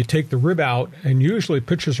 And you take the rib out, and usually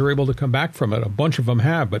pitchers are able to come back from it. A bunch of them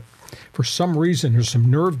have, but for some reason, there's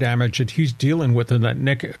some nerve damage that he's dealing with in that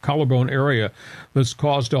neck collarbone area that's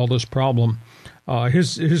caused all this problem.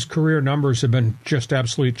 His career numbers have been just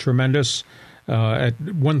absolutely tremendous. At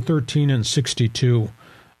 113 and 62.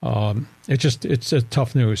 It's a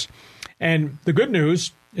tough news. And the good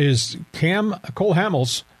news is Cole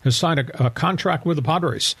Hamels has signed a contract with the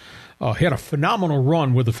Padres. He had a phenomenal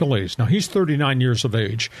run with the Phillies. Now, he's 39 years of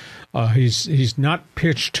age. He's not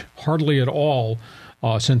pitched hardly at all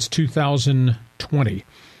since 2020.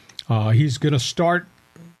 He's going to start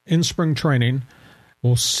in spring training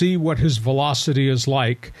We'll see what his velocity is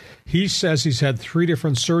like. He says he's had 3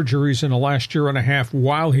 different surgeries in the last year and a half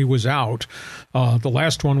while he was out. The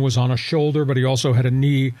last one was on a shoulder, but he also had a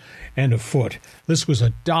knee and a foot. This was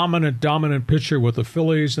a dominant pitcher with the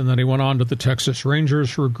Phillies, and then he went on to the Texas Rangers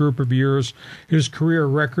for a group of years. His career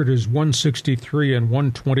record is 163 and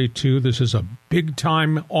 122. This is a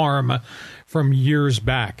big-time arm from years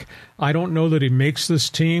back. I don't know that he makes this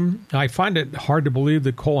team. I find it hard to believe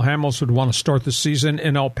that Cole Hamels would want to start the season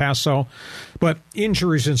in El Paso, but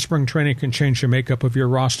injuries in spring training can change the makeup of your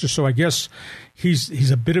roster, so I guess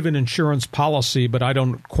he's a bit of an insurance policy, but I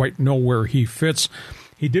don't quite know where he fits.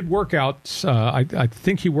 He did work out. I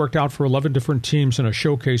think he worked out for 11 different teams in a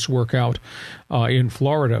showcase workout in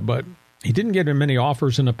Florida, but he didn't get many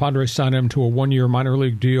offers, and the Padres signed him to a 1-year minor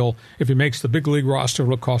league deal. If he makes the big league roster,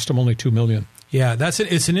 it'll cost him only $2 million. Yeah,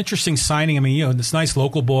 it's an interesting signing. I mean, this nice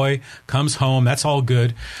local boy comes home. That's all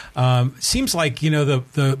good. Seems like,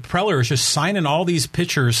 the Preller is just signing all these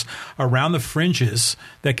pitchers around the fringes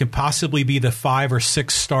that could possibly be the 5 or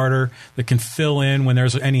 6 starter that can fill in when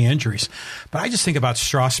there's any injuries. But I just think about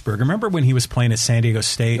Strasburg. Remember when he was playing at San Diego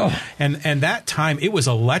State? Oh. And that time it was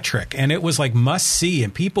electric, and it was like must see,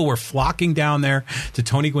 and people were flocking down there to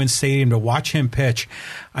Tony Gwynn Stadium to watch him pitch.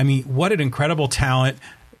 I mean, what an incredible talent.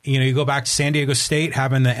 You go back to San Diego State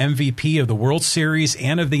having the MVP of the World Series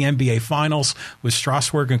and of the NBA Finals with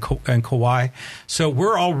Strasburg and Kawhi. So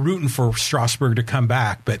we're all rooting for Strasburg to come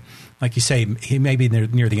back. But like you say, he may be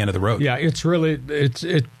near the end of the road. Yeah, it's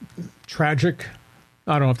tragic.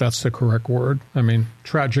 I don't know if that's the correct word. I mean,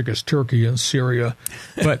 tragic is Turkey and Syria.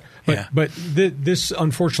 But yeah. This,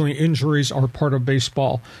 unfortunately, injuries are part of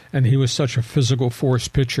baseball, and he was such a physical force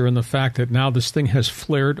pitcher, and the fact that now this thing has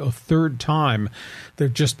flared a 3rd time,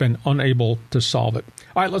 they've just been unable to solve it.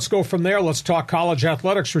 All right, let's go from there. Let's talk college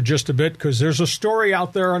athletics for just a bit, because there's a story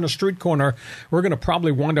out there on the street corner we're going to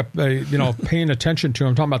probably wind up paying attention to.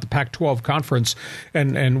 I'm talking about the Pac-12 conference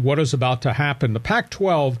and what is about to happen. The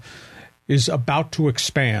Pac-12 is about to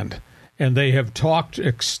expand, and they have talked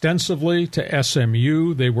extensively to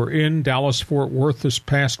SMU. They were in Dallas-Fort Worth this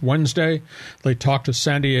past Wednesday. They talked to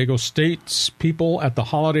San Diego State's people at the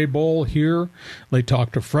Holiday Bowl here. They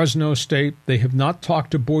talked to Fresno State. They have not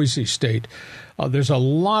talked to Boise State. There's a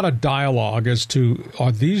lot of dialogue as to,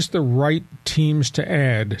 are these the right teams to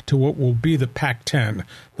add to what will be the Pac-10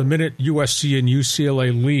 the minute USC and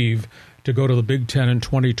UCLA leave to go to the Big Ten in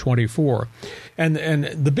 2024. And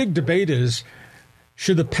the big debate is,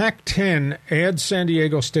 should the Pac-10 add San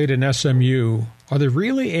Diego State and SMU? Are they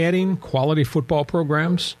really adding quality football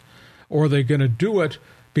programs? Or are they going to do it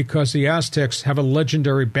because the Aztecs have a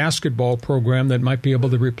legendary basketball program that might be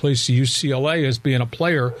able to replace UCLA as being a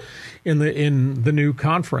player in the new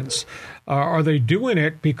conference? Are they doing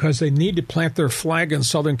it because they need to plant their flag in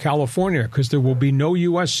Southern California because there will be no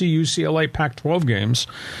USC, UCLA Pac-12 games?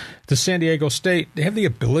 To San Diego State, they have the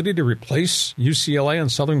ability to replace UCLA and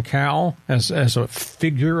Southern Cal as a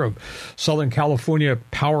figure of Southern California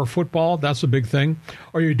power football. That's a big thing.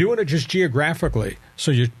 Or you're doing it just geographically.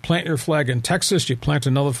 So you plant your flag in Texas, you plant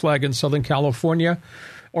another flag in Southern California,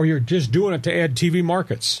 or you're just doing it to add TV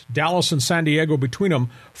markets. Dallas and San Diego, between them,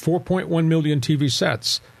 4.1 million TV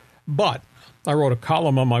sets. But I wrote a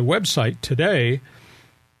column on my website today.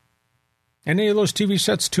 Any of those TV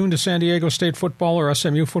sets tuned to San Diego State football or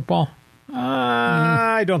SMU football?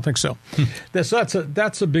 I don't think so.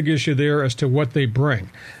 That's a big issue there as to what they bring.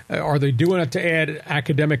 Are they doing it to add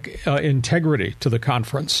academic integrity to the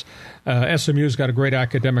conference? SMU's got a great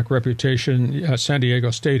academic reputation. San Diego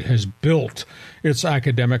State has built its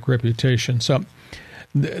academic reputation. So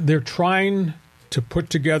they're trying to put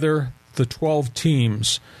together the 12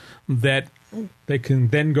 teams that they can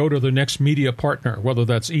then go to the next media partner, whether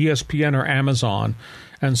that's ESPN or Amazon,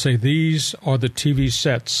 and say, these are the TV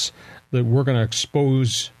sets that we're going to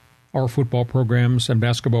expose our football programs and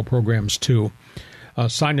basketball programs to.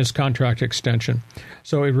 Sign this contract extension.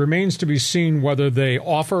 So it remains to be seen whether they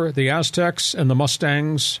offer the Aztecs and the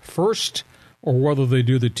Mustangs first or whether they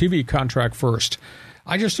do the TV contract first.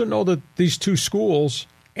 I just don't know that these two schools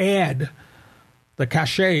add the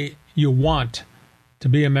cachet you want to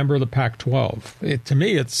be a member of the Pac-12. To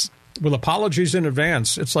me, it's, with apologies in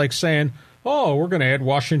advance, it's like saying, oh, we're going to add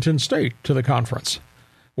Washington State to the conference.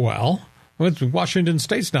 Well, Washington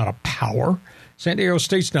State's not a power. San Diego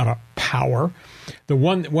State's not a power. The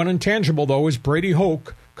one intangible, though, is Brady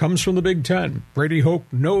Hoke comes from the Big Ten. Brady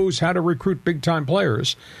Hoke knows how to recruit big-time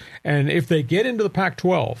players. And if they get into the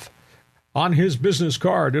Pac-12, on his business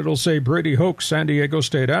card, it'll say Brady Hoke, San Diego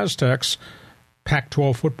State Aztecs,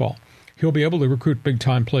 Pac-12 football. He'll be able to recruit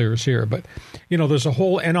big-time players here. But, there's a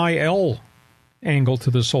whole NIL angle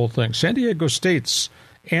to this whole thing. San Diego State's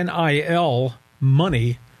NIL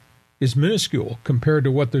money is minuscule compared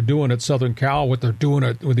to what they're doing at Southern Cal, what they're doing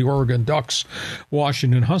with the Oregon Ducks,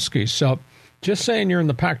 Washington Huskies. So just saying you're in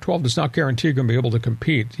the Pac-12 does not guarantee you're going to be able to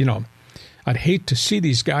compete. You know, I'd hate to see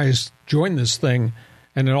these guys join this thing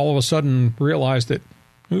and then all of a sudden realize that,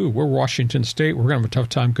 ooh, we're Washington State. We're going to have a tough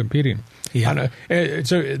time competing. Yeah.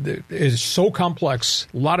 It's so complex,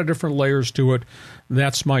 a lot of different layers to it.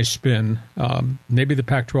 That's my spin. Maybe the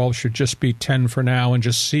Pac-12 should just be 10 for now and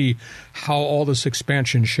just see how all this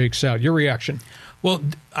expansion shakes out. Your reaction? Well,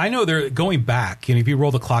 I know they're going back. If you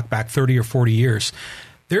roll the clock back 30 or 40 years,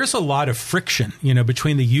 there's a lot of friction,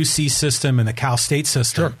 between the UC system and the Cal State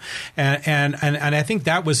system. Sure. And I think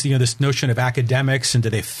that was, this notion of academics and do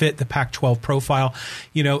they fit the Pac-12 profile?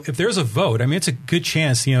 If there's a vote, it's a good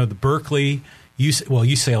chance, the Berkeley,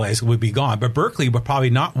 UCLA would be gone, but Berkeley would probably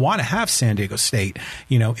not want to have San Diego State,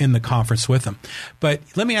 in the conference with them. But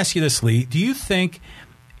let me ask you this, Lee. Do you think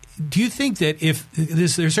that if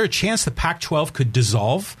there's a chance the Pac-12 could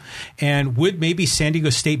dissolve, and would maybe San Diego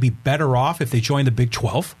State be better off if they joined the Big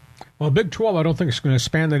 12? Well, Big 12, I don't think it's going to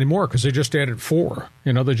expand anymore because they just added 4.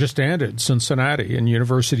 They just added Cincinnati and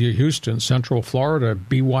University of Houston, Central Florida,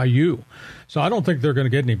 BYU. So I don't think they're going to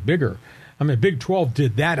get any bigger. Big 12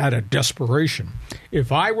 did that out of desperation.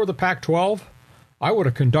 If I were the Pac-12, I would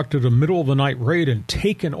have conducted a middle-of-the-night raid and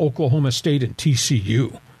taken Oklahoma State and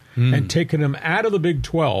TCU and taken them out of the Big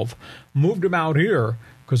 12, moved them out here,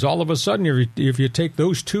 because all of a sudden, if you take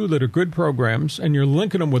those 2 that are good programs and you're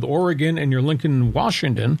linking them with Oregon and you're linking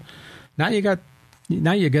Washington, now you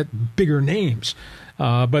get bigger names.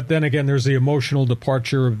 But then again, there's the emotional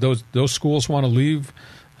departure of those schools want to leave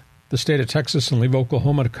the state of Texas and leave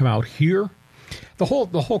Oklahoma to come out here. The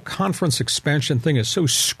whole conference expansion thing is so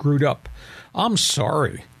screwed up. I'm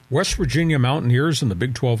sorry. West Virginia Mountaineers in the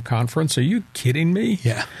Big 12 Conference? Are you kidding me?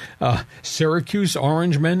 Yeah. Syracuse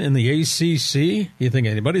Orangemen in the ACC? You think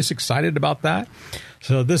anybody's excited about that?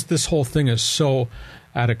 So this whole thing is so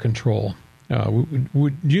out of control. Do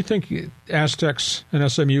you think Aztecs and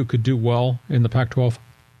SMU could do well in the Pac-12?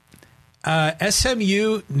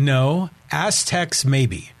 SMU, no. Aztecs,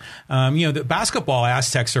 maybe. The basketball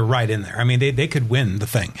Aztecs are right in there. They could win the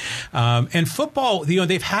thing. And football,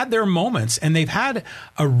 they've had their moments, and they've had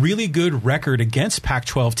a really good record against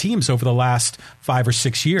Pac-12 teams over the last 5 or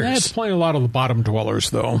 6 years. Yeah, it's playing a lot of the bottom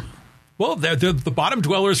dwellers, though. Well, the bottom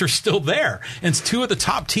dwellers are still there, and 2 of the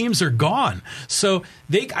top teams are gone. So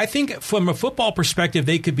I think from a football perspective,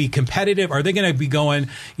 they could be competitive. Are they going to be going,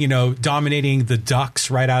 dominating the Ducks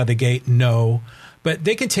right out of the gate? No. But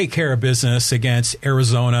they can take care of business against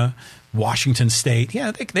Arizona, Washington State.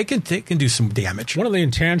 Yeah, they can do some damage. One of the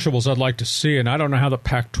intangibles I'd like to see, and I don't know how the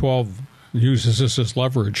Pac-12 uses this as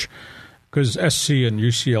leverage, because SC and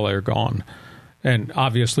UCLA are gone. And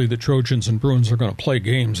obviously the Trojans and Bruins are going to play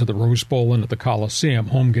games at the Rose Bowl and at the Coliseum,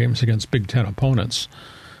 home games against Big Ten opponents.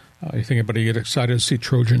 You think anybody get excited to see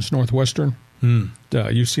Trojans Northwestern?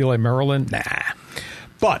 UCLA Maryland? Nah.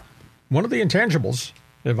 But one of the intangibles,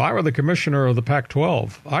 if I were the commissioner of the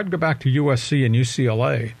Pac-12, I'd go back to USC and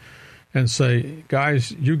UCLA and say,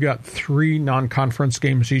 guys, you got 3 non-conference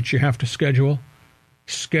games each you have to schedule.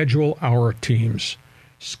 Schedule our teams.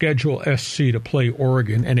 Schedule SC to play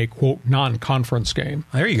Oregon in a, quote, non-conference game.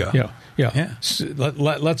 There you go. Yeah.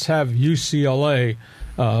 Let's have UCLA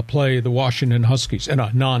play the Washington Huskies in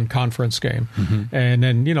a non-conference game. Mm-hmm. And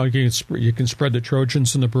then, you can spread the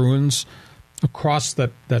Trojans and the Bruins across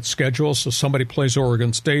that schedule. So somebody plays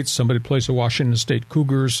Oregon State, somebody plays the Washington State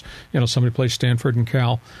Cougars, somebody plays Stanford and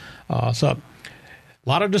Cal. So a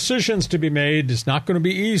lot of decisions to be made. It's not going to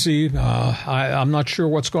be easy. I'm not sure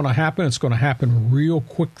what's going to happen. It's going to happen real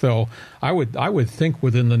quick, though. I would think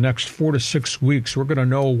within the next 4 to 6 weeks, we're going to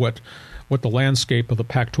know what the landscape of the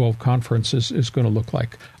Pac-12 conference is going to look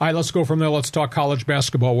like. All right, let's go from there. Let's talk college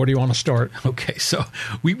basketball. Where do you want to start? Okay, so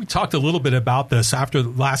we talked a little bit about this after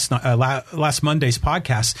last Monday's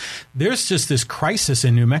podcast. There's just this crisis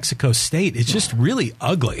in New Mexico State. It's just really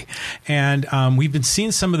ugly, and we've been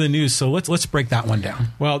seeing some of the news. So let's break that one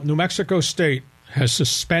down. Well, New Mexico State has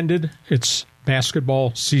suspended its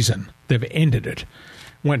basketball season. They've ended it.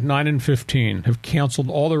 Went 9-15, have canceled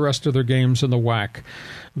all the rest of their games in the WAC.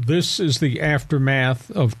 This is the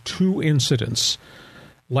aftermath of 2 incidents.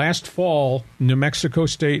 Last fall, New Mexico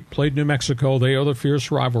State played New Mexico. They are the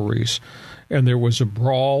fierce rivalries. And there was a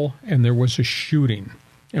brawl and there was a shooting.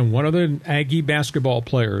 And one of the Aggie basketball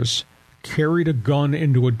players carried a gun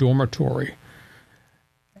into a dormitory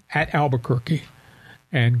at Albuquerque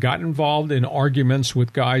and got involved in arguments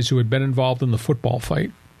with guys who had been involved in the football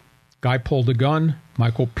fight. Guy pulled a gun.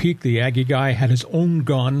 Michael Peake, the Aggie guy, had his own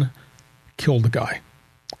gun, killed the guy.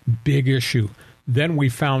 Big issue. Then we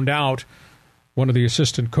found out one of the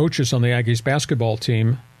assistant coaches on the Aggies basketball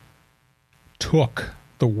team took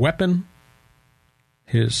the weapon,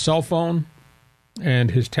 his cell phone,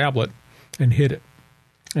 and his tablet and hid it.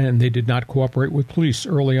 And they did not cooperate with police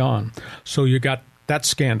early on. So you got that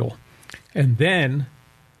scandal. And then,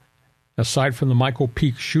 aside from the Michael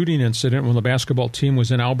Peake shooting incident when the basketball team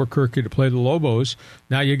was in Albuquerque to play the Lobos,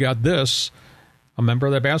 now you got this. A member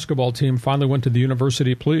of that basketball team finally went to the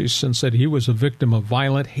university police and said he was a victim of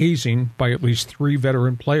violent hazing by at least 3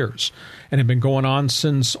 veteran players, and had been going on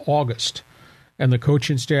since August. And the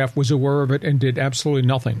coaching staff was aware of it and did absolutely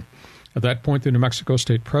nothing. At that point, the New Mexico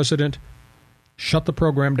State president shut the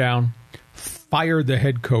program down, fired the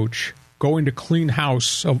head coach, going to clean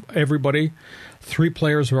house of everybody. 3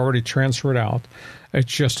 players have already transferred out.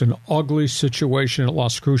 It's just an ugly situation at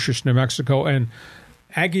Las Cruces, New Mexico. And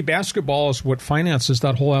Aggie basketball is what finances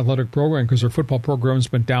that whole athletic program, because their football program's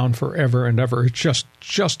been down forever and ever. It's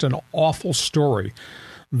just an awful story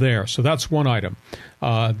there. So that's one item.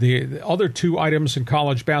 The other 2 items in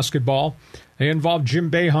college basketball, they involve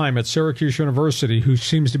Jim Boeheim at Syracuse University, who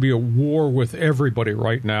seems to be at war with everybody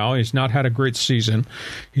right now. He's not had a great season.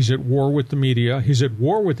 He's at war with the media. He's at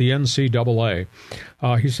war with the NCAA.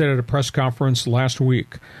 He said at a press conference last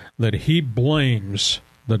week that he blames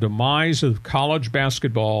the demise of college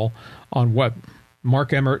basketball on what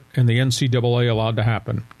Mark Emmert and the NCAA allowed to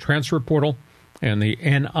happen. Transfer portal and the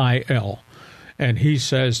NIL. And he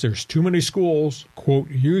says there's too many schools, quote,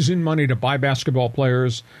 using money to buy basketball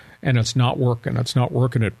players, and it's not working. It's not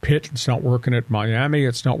working at Pitt. It's not working at Miami.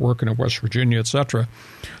 It's not working at West Virginia, etc.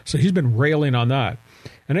 So he's been railing on that.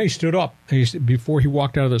 And then he stood up before he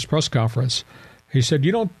walked out of this press conference. He said,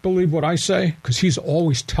 "You don't believe what I say?" Because he's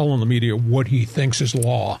always telling the media what he thinks is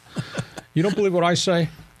law. "You don't believe what I say?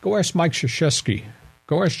 Go ask Mike Krzyzewski.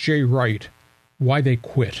 Go ask Jay Wright why they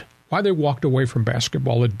quit, why they walked away from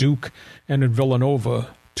basketball at Duke and at Villanova,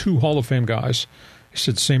 2 Hall of Fame guys." He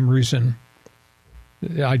said, same reason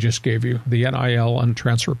I just gave you, the NIL and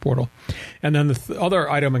transfer portal. And then the other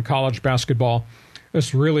item in college basketball,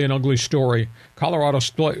 it's really an ugly story. Colorado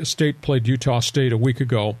State played Utah State a week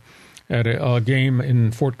ago at a game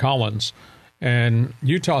in Fort Collins, and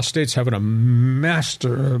Utah State's having a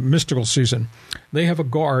mystical season. They have a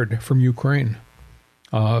guard from Ukraine.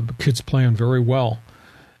 The kid's playing very well.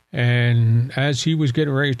 And as he was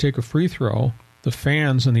getting ready to take a free throw, the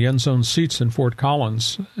fans in the end zone seats in Fort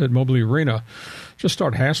Collins at Mobley Arena just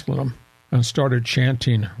started hassling him and started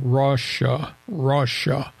chanting, "Russia,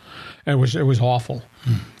 Russia." And it was awful.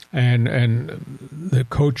 And the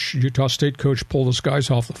coach, Utah State coach, pulled his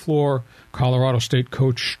guys off the floor. Colorado State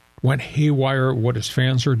coach went haywire at what his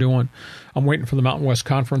fans are doing. I'm waiting for the Mountain West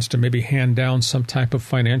Conference to maybe hand down some type of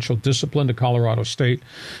financial discipline to Colorado State.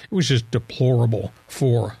 It was just deplorable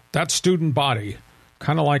for that student body,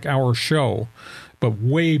 kind of like our show, but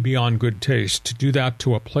way beyond good taste, to do that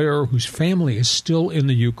to a player whose family is still in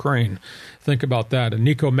the Ukraine. Think about that. And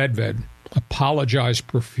Niko Medved apologized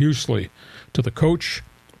profusely to the coach,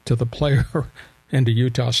 to the player, and to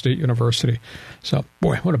Utah State University. So,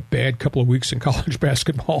 boy, what a bad couple of weeks in college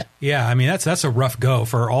basketball. Yeah, I mean, that's a rough go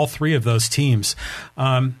for all 3 of those teams.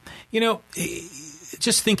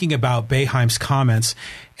 Just thinking about Boeheim's comments,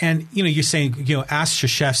 and, you're saying, ask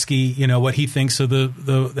Krzyzewski, what he thinks of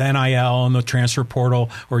the NIL and the transfer portal,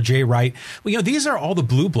 or Jay Wright. Well, these are all the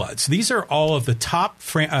blue bloods. These are all of the top,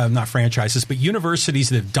 not franchises, but universities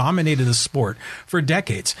that have dominated the sport for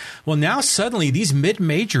decades. Well, now suddenly these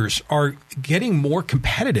mid-majors are getting more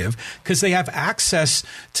competitive because they have access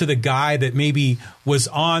to the guy that maybe was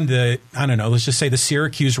on the, let's just say the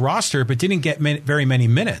Syracuse roster, but didn't get very many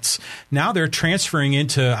minutes. Now they're transferring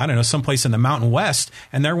into, someplace in the Mountain West,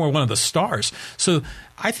 and they're one of the stars. So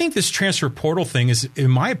I think this transfer portal thing is, in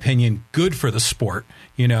my opinion, good for the sport.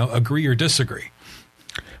 Agree or disagree?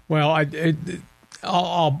 Well,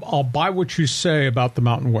 I'll buy what you say about the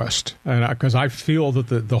Mountain West, because I feel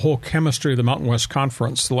that the whole chemistry of the Mountain West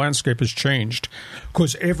Conference, the landscape has changed,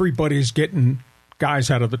 because everybody's getting guys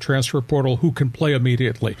out of the transfer portal who can play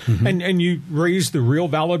immediately. Mm-hmm. And you raise the real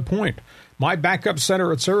valid point. My backup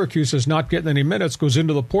center at Syracuse is not getting any minutes, goes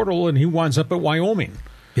into the portal, and he winds up at Wyoming.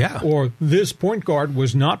 Yeah. Or this point guard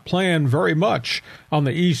was not playing very much on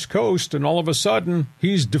the East Coast, and all of a sudden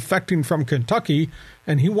he's defecting from Kentucky,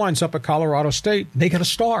 and he winds up at Colorado State. They got a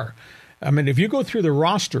star. I mean, if you go through the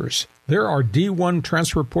rosters, there are D1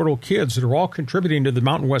 transfer portal kids that are all contributing to the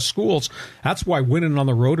Mountain West schools. That's why winning on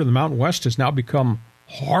the road in the Mountain West has now become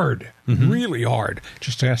hard, really hard.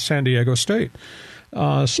 Just ask San Diego State.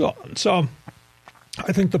 So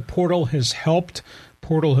I think the portal has helped.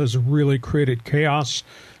 Portal has really created chaos,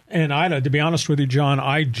 And to be honest with you, John,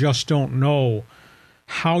 I just don't know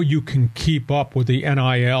how you can keep up with the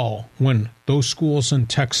NIL when those schools in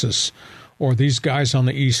Texas or these guys on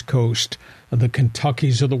the East Coast, the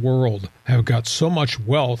Kentuckys of the world, have got so much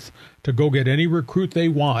wealth to go get any recruit they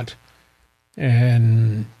want.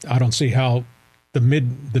 And I don't see how the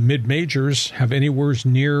mid majors have anywhere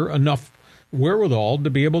near enough wherewithal to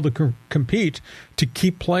be able to compete, to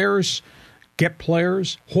keep players, get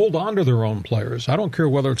players, hold on to their own players. I don't care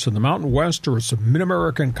whether it's in the Mountain West or it's the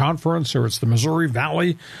Mid-American Conference or it's the Missouri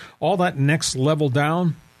Valley, all that next level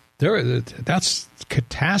down, that's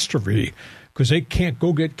catastrophe, because they can't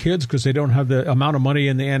go get kids because they don't have the amount of money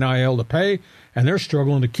in the NIL to pay, and they're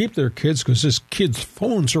struggling to keep their kids because this kids'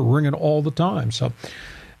 phones are ringing all the time. So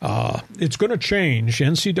it's going to change.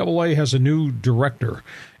 NCAA has a new director.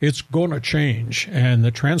 It's going to change, and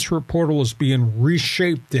the transfer portal is being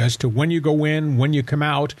reshaped as to when you go in, when you come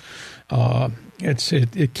out.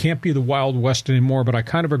 It can't be the Wild West anymore, but I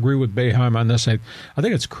kind of agree with Boeheim on this. I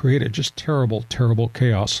think it's created just terrible, terrible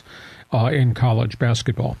chaos in college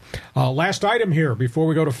basketball. Last item here before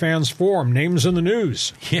we go to Fans Forum, names in the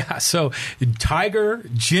news. Yeah, so Tiger,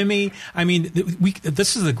 Jimmy, I mean,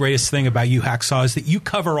 this is the greatest thing about you, Hacksaw, is that you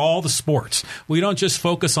cover all the sports. We don't just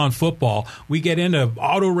focus on football. We get into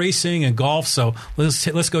auto racing and golf, so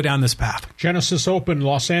let's go down this path. Genesis Open,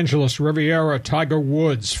 Los Angeles, Riviera, Tiger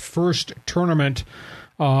Woods, first tournament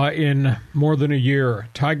in more than a year.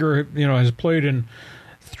 Tiger, has played in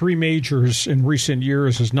 3 majors in recent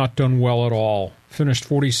years, has not done well at all. Finished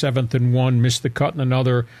 47th in one, missed the cut in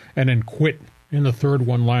another, and then quit in the third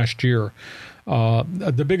one last year.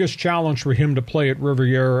 The biggest challenge for him to play at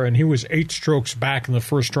Riviera, and he was 8 strokes back in the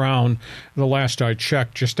first round, the last I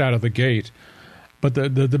checked, just out of the gate. But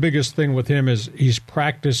the biggest thing with him is he's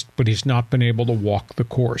practiced, but he's not been able to walk the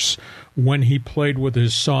course. When he played with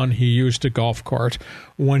his son, he used a golf cart.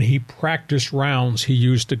 When he practiced rounds, he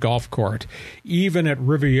used a golf cart. Even at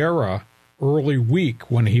Riviera, early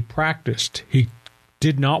week, when he practiced, he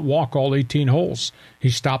did not walk all 18 holes.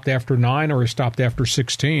 He stopped after 9 or he stopped after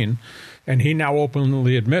 16. And he now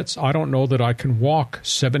openly admits, I don't know that I can walk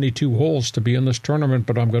 72 holes to be in this tournament,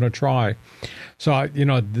 but I'm going to try. So,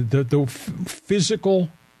 the physical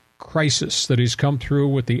crisis that he's come through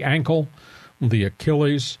with the ankle, the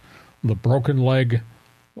Achilles, the broken leg,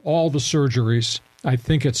 all the surgeries, I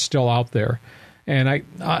think it's still out there. And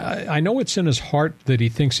I know it's in his heart that he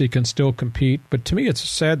thinks he can still compete, but to me it's a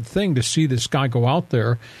sad thing to see this guy go out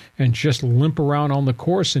there and just limp around on the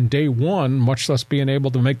course in day one, much less being able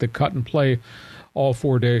to make the cut and play all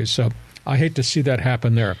 4 days. So I hate to see that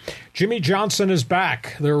happen there. Jimmy Johnson is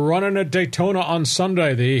back. They're running at Daytona on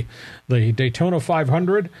Sunday, the Daytona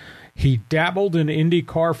 500. He dabbled in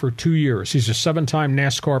IndyCar for 2 years. He's a 7-time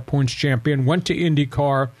NASCAR points champion, went to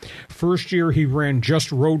IndyCar. First year, he ran just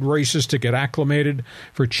road races to get acclimated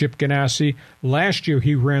for Chip Ganassi. Last year,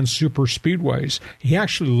 he ran super speedways. He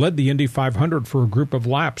actually led the Indy 500 for a group of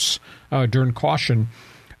laps during caution,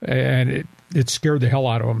 and it scared the hell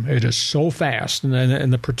out of him. It is so fast,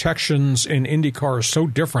 and the protections in IndyCar are so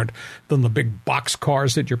different than the big box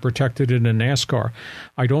cars that you're protected in NASCAR.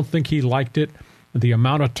 I don't think he liked it. The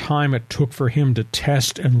amount of time it took for him to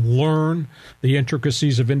test and learn the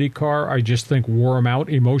intricacies of IndyCar, I just think wore him out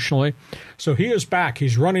emotionally. So he is back.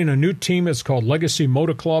 He's running a new team. It's called Legacy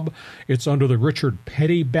Motor Club. It's under the Richard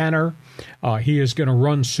Petty banner. He is going to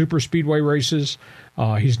run super speedway races.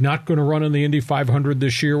 He's not going to run in the Indy 500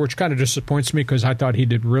 this year, which kind of disappoints me because I thought he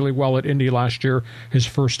did really well at Indy last year, his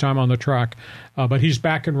first time on the track. But he's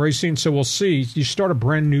back in racing, so we'll see. You start a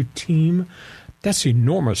brand new team. That's an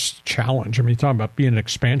enormous challenge. I mean, you're talking about being an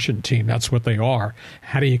expansion team. That's what they are.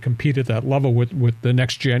 How do you compete at that level with the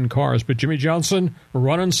next-gen cars? But Jimmy Johnson,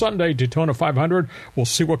 running Sunday, Daytona 500. We'll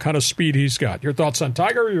see what kind of speed he's got. Your thoughts on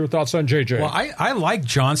Tiger or your thoughts on JJ? Well, I like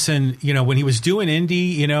Johnson, when he was doing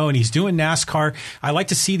Indy, and he's doing NASCAR. I like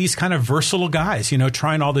to see these kind of versatile guys,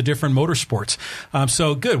 trying all the different motorsports.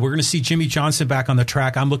 So good. We're going to see Jimmy Johnson back on the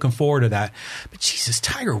track. I'm looking forward to that. But Jesus,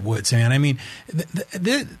 Tiger Woods, man. I mean,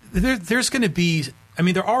 there's going to be,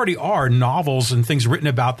 there already are novels and things written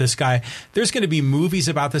about this guy. There's going to be movies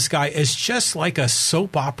about this guy. It's just like a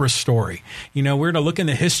soap opera story. We're going to look in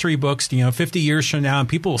the history books, 50 years from now, and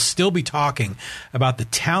people will still be talking about the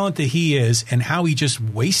talent that he is and how he just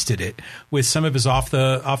wasted it with some of his off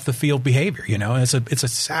the field behavior. It's a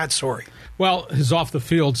sad story. Well, his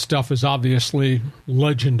off-the-field stuff is obviously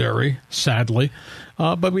legendary, sadly.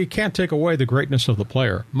 But we can't take away the greatness of the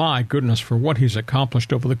player. My goodness, for what he's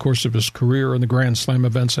accomplished over the course of his career in the Grand Slam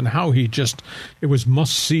events and how it was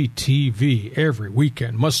must-see TV every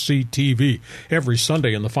weekend, must-see TV every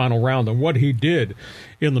Sunday in the final round, and what he did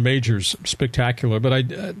in the majors, spectacular. But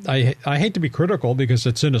I hate to be critical because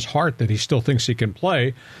it's in his heart that he still thinks he can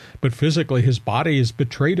play, but physically his body has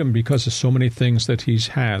betrayed him because of so many things that he's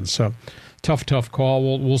had. So tough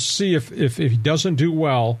call. We'll see if he doesn't do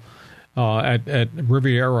well at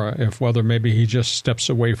Riviera, if whether maybe he just steps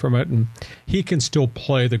away from it, and he can still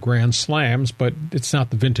play the Grand Slams, but it's not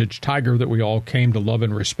the vintage Tiger that we all came to love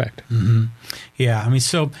and respect. Mm-hmm. Yeah,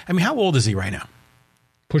 how old is he right now?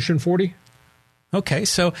 Pushing 40. Okay,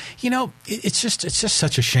 so, it's just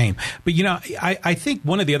such a shame. But, I think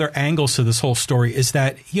one of the other angles to this whole story is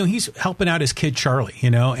that, he's helping out his kid, Charlie,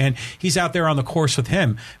 and he's out there on the course with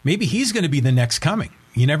him. Maybe he's going to be the next coming.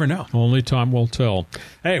 You never know. Only time will tell.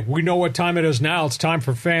 Hey, we know what time it is now. It's time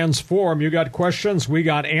for Fans Forum. You got questions, we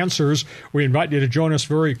got answers. We invite you to join us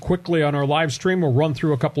very quickly on our live stream. We'll run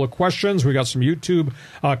through a couple of questions. We got some YouTube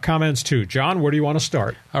comments too. John, where do you want to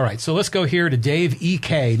start? All right, so let's go here to Dave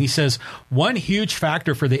E.K. And he says, one huge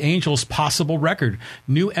factor for the Angels' possible record.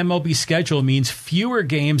 New MLB schedule means fewer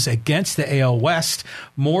games against the AL West,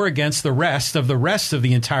 more against the rest of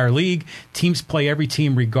the entire league. Teams play every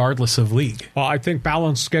team regardless of league. Well, I think balanced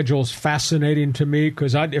schedule is fascinating to me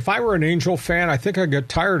because if I were an Angel fan, I think I'd get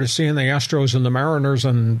tired of seeing the Astros and the Mariners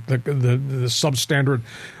and the substandard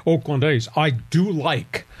Oakland A's. I do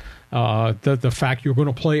like the fact you're going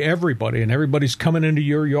to play everybody and everybody's coming into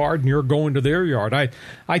your yard and you're going to their yard.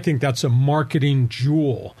 I think that's a marketing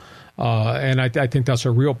jewel. And I think that's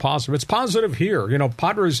a real positive. It's positive here.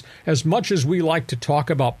 Padres, as much as we like to talk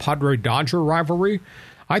about Padre-Dodger rivalry,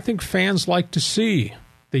 I think fans like to see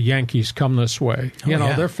the Yankees come this way.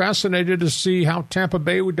 They're fascinated to see how Tampa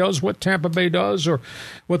Bay does what Tampa Bay does or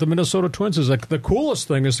what the Minnesota Twins is. Like, the coolest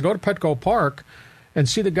thing is to go to Petco Park and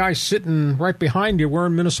see the guy sitting right behind you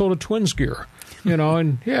wearing Minnesota Twins gear.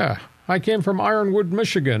 And yeah, I came from Ironwood,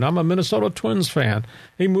 Michigan. I'm a Minnesota Twins fan.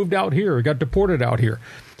 He moved out here. He got deported out here.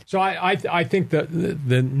 So I think that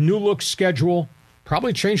the new look schedule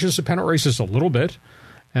probably changes the pennant races a little bit.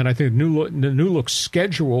 And I think the new look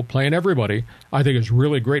schedule, playing everybody, I think is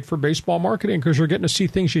really great for baseball marketing because you're getting to see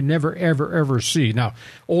things you never, ever, ever see. Now,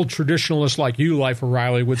 old traditionalists like you, Life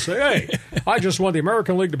O'Reilly, would say, hey, I just want the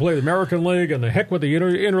American League to play the American League and the heck with the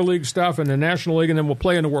interleague stuff and the National League, and then we'll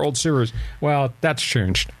play in the World Series. Well, that's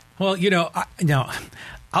changed. Well,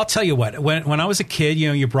 I'll tell you what, when I was a kid,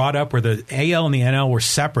 you brought up where the AL and the NL were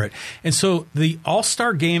separate. And so the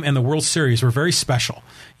All-Star Game and the World Series were very special.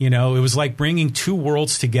 It was like bringing two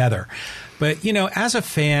worlds together. But, as a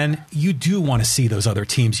fan, you do want to see those other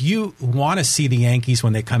teams. You want to see the Yankees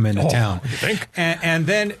when they come into town. You think? And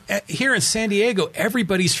then here in San Diego,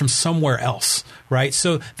 everybody's from somewhere else, right?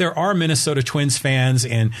 So there are Minnesota Twins fans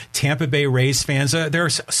and Tampa Bay Rays fans. They're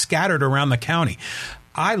scattered around the county.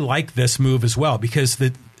 I like this move as well because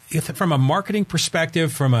from a marketing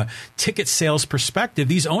perspective, from a ticket sales perspective,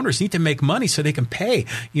 these owners need to make money so they can pay,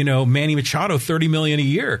 Manny Machado $30 million a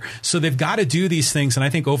year. So they've got to do these things, and I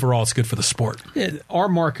think overall it's good for the sport. Our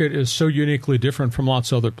market is so uniquely different from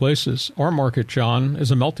lots of other places. Our market, John,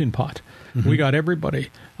 is a melting pot. Mm-hmm. We got everybody.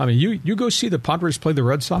 I mean, you go see the Padres play the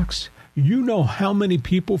Red Sox. You know how many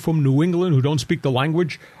people from New England who don't speak the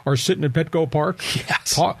language are sitting at Petco Park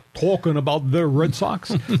talking about their Red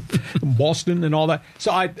Sox, Boston and all that.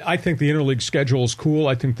 So I think the interleague schedule is cool.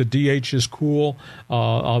 I think the DH is cool.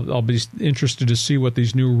 I'll be interested to see what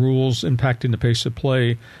these new rules impacting the pace of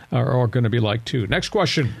play are going to be like too. Next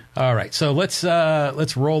question. All right, so let's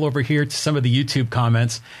roll over here to some of the YouTube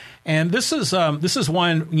comments. And this is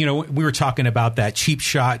one, we were talking about that cheap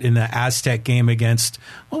shot in the Aztec game against,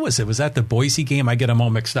 what was it? Was that the Boise game? I get them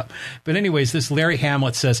all mixed up. But anyways, this Larry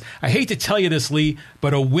Hamlet says, I hate to tell you this, Lee,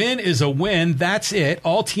 but a win is a win. That's it.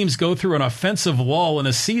 All teams go through an offensive lull in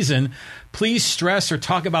a season. Please stress or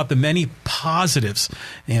talk about the many positives.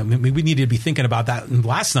 And we need to be thinking about that in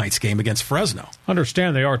last night's game against Fresno.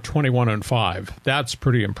 Understand they are 21-5. That's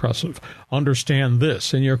pretty impressive. Understand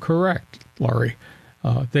this, and you're correct, Larry.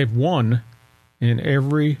 They've won in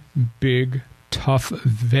every big, tough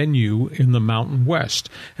venue in the Mountain West.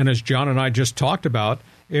 And as John and I just talked about,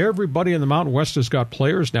 everybody in the Mountain West has got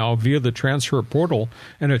players now via the transfer portal,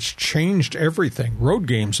 and it's changed everything. Road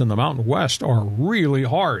games in the Mountain West are really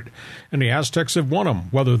hard, and the Aztecs have won them,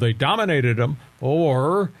 whether they dominated them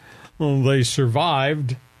or they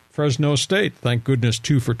survived Fresno State. Thank goodness,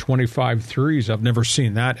 2 for 25 threes. I've never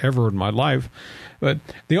seen that ever in my life. But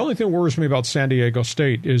the only thing that worries me about San Diego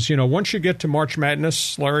State is, once you get to March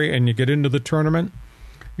Madness, Larry, and you get into the tournament,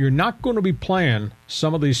 you're not going to be playing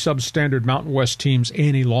some of these substandard Mountain West teams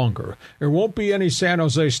any longer. There won't be any San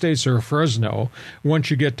Jose States or Fresno once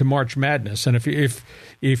you get to March Madness. And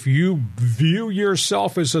if you view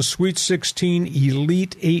yourself as a Sweet 16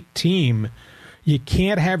 Elite 8 team, you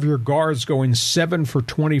can't have your guards going 7 for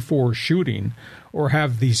 24 shooting, or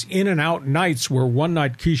have these in and out nights where one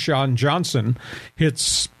night Keyshawn Johnson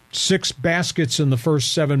hits 6 baskets in the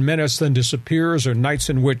first 7 minutes, then disappears, or nights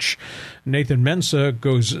in which Nathan Mensah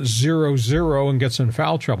goes 0-0 and gets in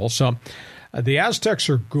foul trouble. So the Aztecs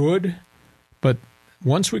are good, but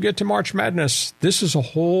once we get to March Madness, this is a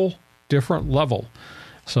whole different level.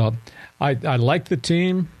 So I like the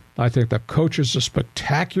team. I think the coach is a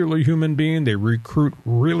spectacular human being. They recruit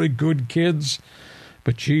really good kids.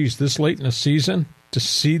 But, geez, this late in the season, to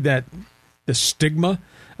see that the stigma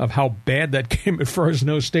of how bad that game at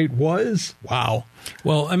Fresno State was, wow.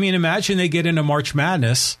 Well, I mean, imagine they get into March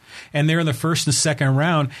Madness, and they're in the first and second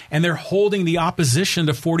round, and they're holding the opposition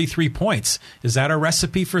to 43 points. Is that a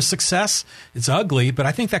recipe for success? It's ugly, but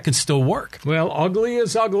I think that can still work. Well, ugly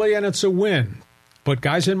is ugly, and it's a win. But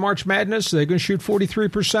guys in March Madness, they going to shoot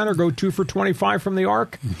 43% or go 2 for 25 from the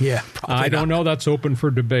arc? Yeah, I don't know. That's open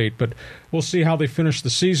for debate, but we'll see how they finish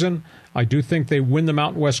the season. I do think they win the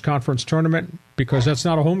Mountain West Conference tournament because that's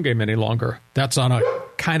not a home game any longer. That's on a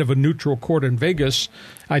kind of a neutral court in Vegas.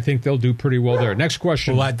 I think they'll do pretty well there. Next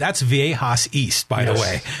question. Well, that's Viejas East, by the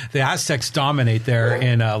way. The Aztecs dominate there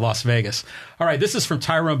in Las Vegas. All right, this is from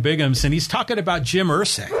Tyrone Biggums, and he's talking about Jim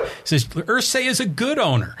Irsay. He says, Irsay is a good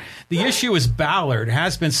owner. The issue is Ballard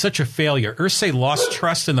has been such a failure. Irsay lost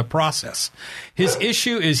trust in the process. His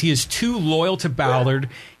issue is he is too loyal to Ballard.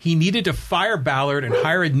 He needed to fire Ballard and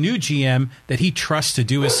hire a new GM that he trusts to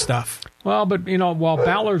do his stuff. Well, but, while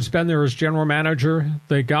Ballard's been there as general manager,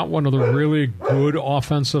 they got one of the really good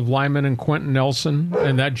offensive linemen in Quentin Nelson,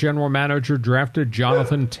 and that general manager drafted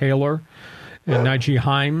Jonathan Taylor and Najee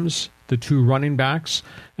Himes, the 2 running backs,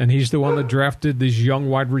 and he's the one that drafted these young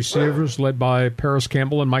wide receivers led by Paris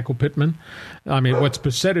Campbell and Michael Pittman. I mean, what's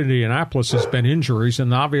beset in Indianapolis has been injuries,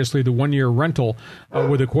 and obviously the one-year rental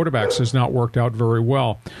with the quarterbacks has not worked out very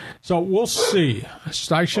well. So we'll see.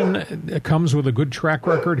 Steichen comes with a good track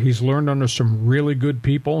record. He's learned under some really good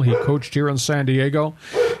people. He coached here in San Diego.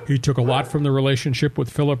 He took a lot from the relationship with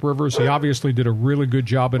Phillip Rivers. He obviously did a really good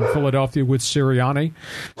job in Philadelphia with Sirianni.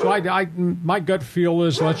 So my gut feel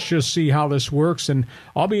is let's just see how this works, and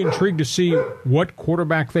I'll be intrigued to see what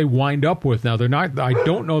quarterback they wind up with. Now, I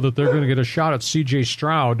don't know that they're going to get a shot at C.J.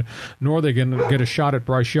 Stroud, nor are they going to get a shot at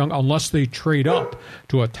Bryce Young unless they trade up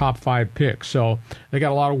to a top 5 pick. So they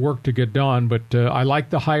got a lot of work to get done, but I like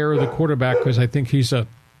the hire of the quarterback because I think he's a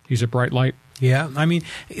bright light. Yeah, I mean,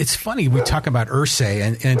 it's funny. We talk about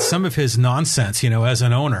Irsay and some of his nonsense, as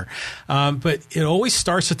an owner. But it always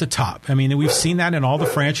starts at the top. I mean, we've seen that in all the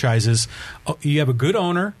franchises. You have a good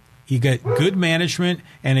owner, you get good management,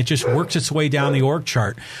 and it just works its way down the org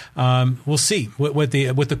chart. We'll see what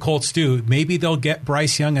the Colts do. Maybe they'll get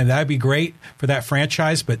Bryce Young, and that'd be great for that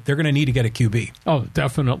franchise, but they're going to need to get a QB. Oh,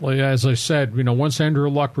 definitely. As I said, once Andrew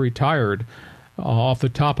Luck retired, off the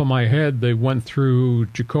top of my head, they went through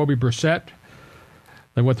Jacoby Brissett,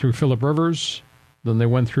 they went through Phillip Rivers, then they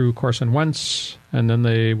went through Carson Wentz, and then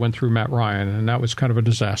they went through Matt Ryan, and that was kind of a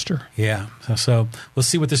disaster. Yeah, so we'll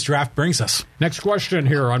see what this draft brings us. Next question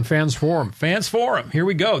here on Fans Forum. Fans Forum, here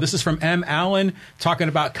we go. This is from M. Allen talking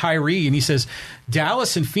about Kyrie, and he says,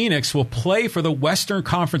 Dallas and Phoenix will play for the Western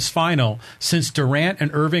Conference Final since Durant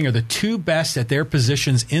and Irving are the 2 best at their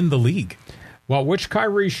positions in the league. Well, which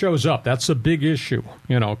Kyrie shows up? That's a big issue.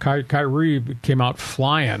 Kyrie came out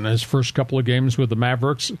flying his first couple of games with the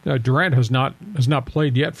Mavericks. Durant has not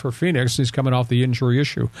played yet for Phoenix. He's coming off the injury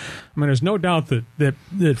issue. I mean, there's no doubt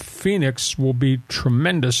that Phoenix will be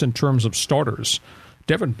tremendous in terms of starters.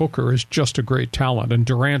 Devin Booker is just a great talent, and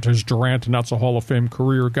Durant is Durant, and that's a Hall of Fame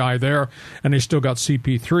career guy there, and they still got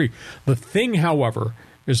CP3. The thing, however,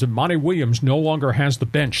 is that Monty Williams no longer has the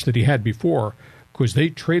bench that he had before, because they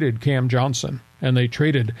traded Cam Johnson, and they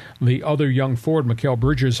traded the other young forward. Mikal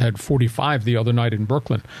Bridges had 45 the other night in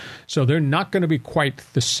Brooklyn. So they're not going to be quite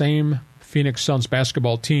the same Phoenix Suns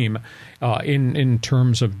basketball team in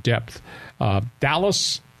terms of depth.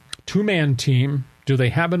 Dallas, 2-man team. Do they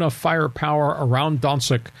have enough firepower around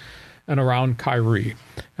Doncic and around Kyrie?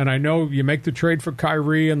 And I know you make the trade for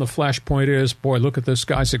Kyrie, and the flashpoint is, boy, look at this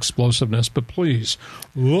guy's explosiveness. But please,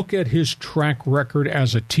 look at his track record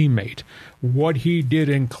as a teammate. What he did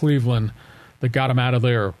in Cleveland that got him out of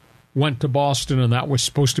there. Went to Boston, and that was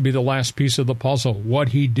supposed to be the last piece of the puzzle. What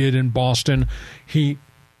he did in Boston, he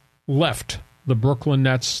left the Brooklyn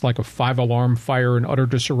Nets like a 5-alarm fire in utter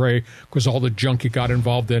disarray because all the junk he got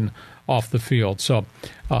involved in off the field. So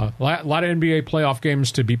a lot of NBA playoff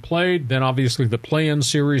games to be played. Then obviously the play-in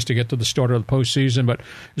series to get to the start of the postseason. But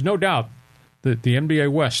there's no doubt that the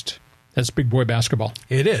NBA West, that's big boy basketball.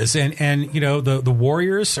 It is. And you know, the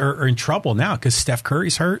Warriors are in trouble now because Steph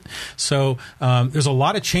Curry's hurt. So there's a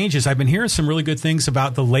lot of changes. I've been hearing some really good things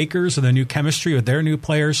about the Lakers and the new chemistry with their new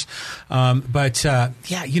players. But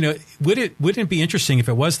you know, wouldn't it be interesting if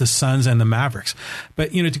it was the Suns and the Mavericks?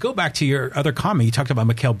 But, you know, to go back to your other comment, you talked about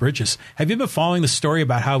Mikal Bridges. Have you been following the story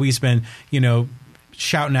about how he's been, you know,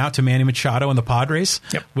 shouting out to Manny Machado and the Padres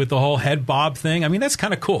with the whole head bob thing? I mean, that's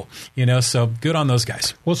kind of cool, you know, so good on those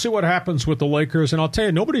guys. We'll see what happens with the Lakers. And I'll tell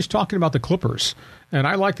you, nobody's talking about the Clippers. And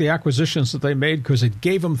I like the acquisitions that they made because it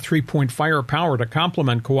gave them 3-point firepower to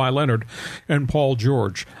complement Kawhi Leonard and Paul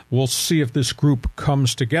George. We'll see if this group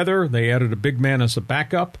comes together. They added a big man as a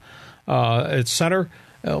backup at center.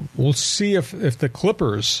 We'll see if the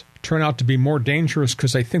Clippers turn out to be more dangerous,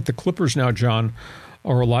 because I think the Clippers now, John,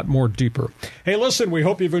 are a lot more deeper. Hey, listen, we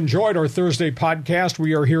hope you've enjoyed our Thursday podcast.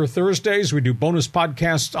 We are here Thursdays. We do bonus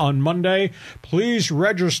podcasts on Monday. Please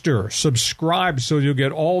register, subscribe so you'll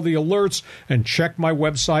get all the alerts, and check my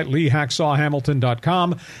website,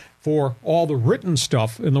 LeeHacksawHamilton.com, for all the written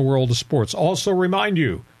stuff in the world of sports. Also remind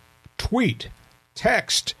you, tweet,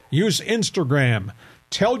 text, use Instagram.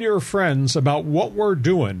 Tell your friends about what we're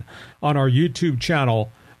doing on our YouTube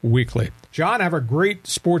channel weekly. John, have a great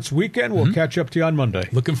sports weekend. We'll catch up to you on Monday.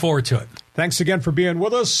 Looking forward to it. Thanks again for being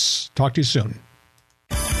with us. Talk to you soon.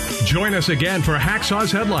 Join us again for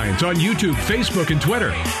Hacksaw's Headlines on YouTube, Facebook, and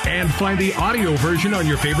Twitter. And find the audio version on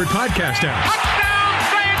your favorite podcast apps. Touchdown,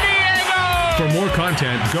 San Diego! For more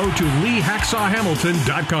content, go to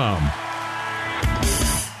LeeHacksawHamilton.com.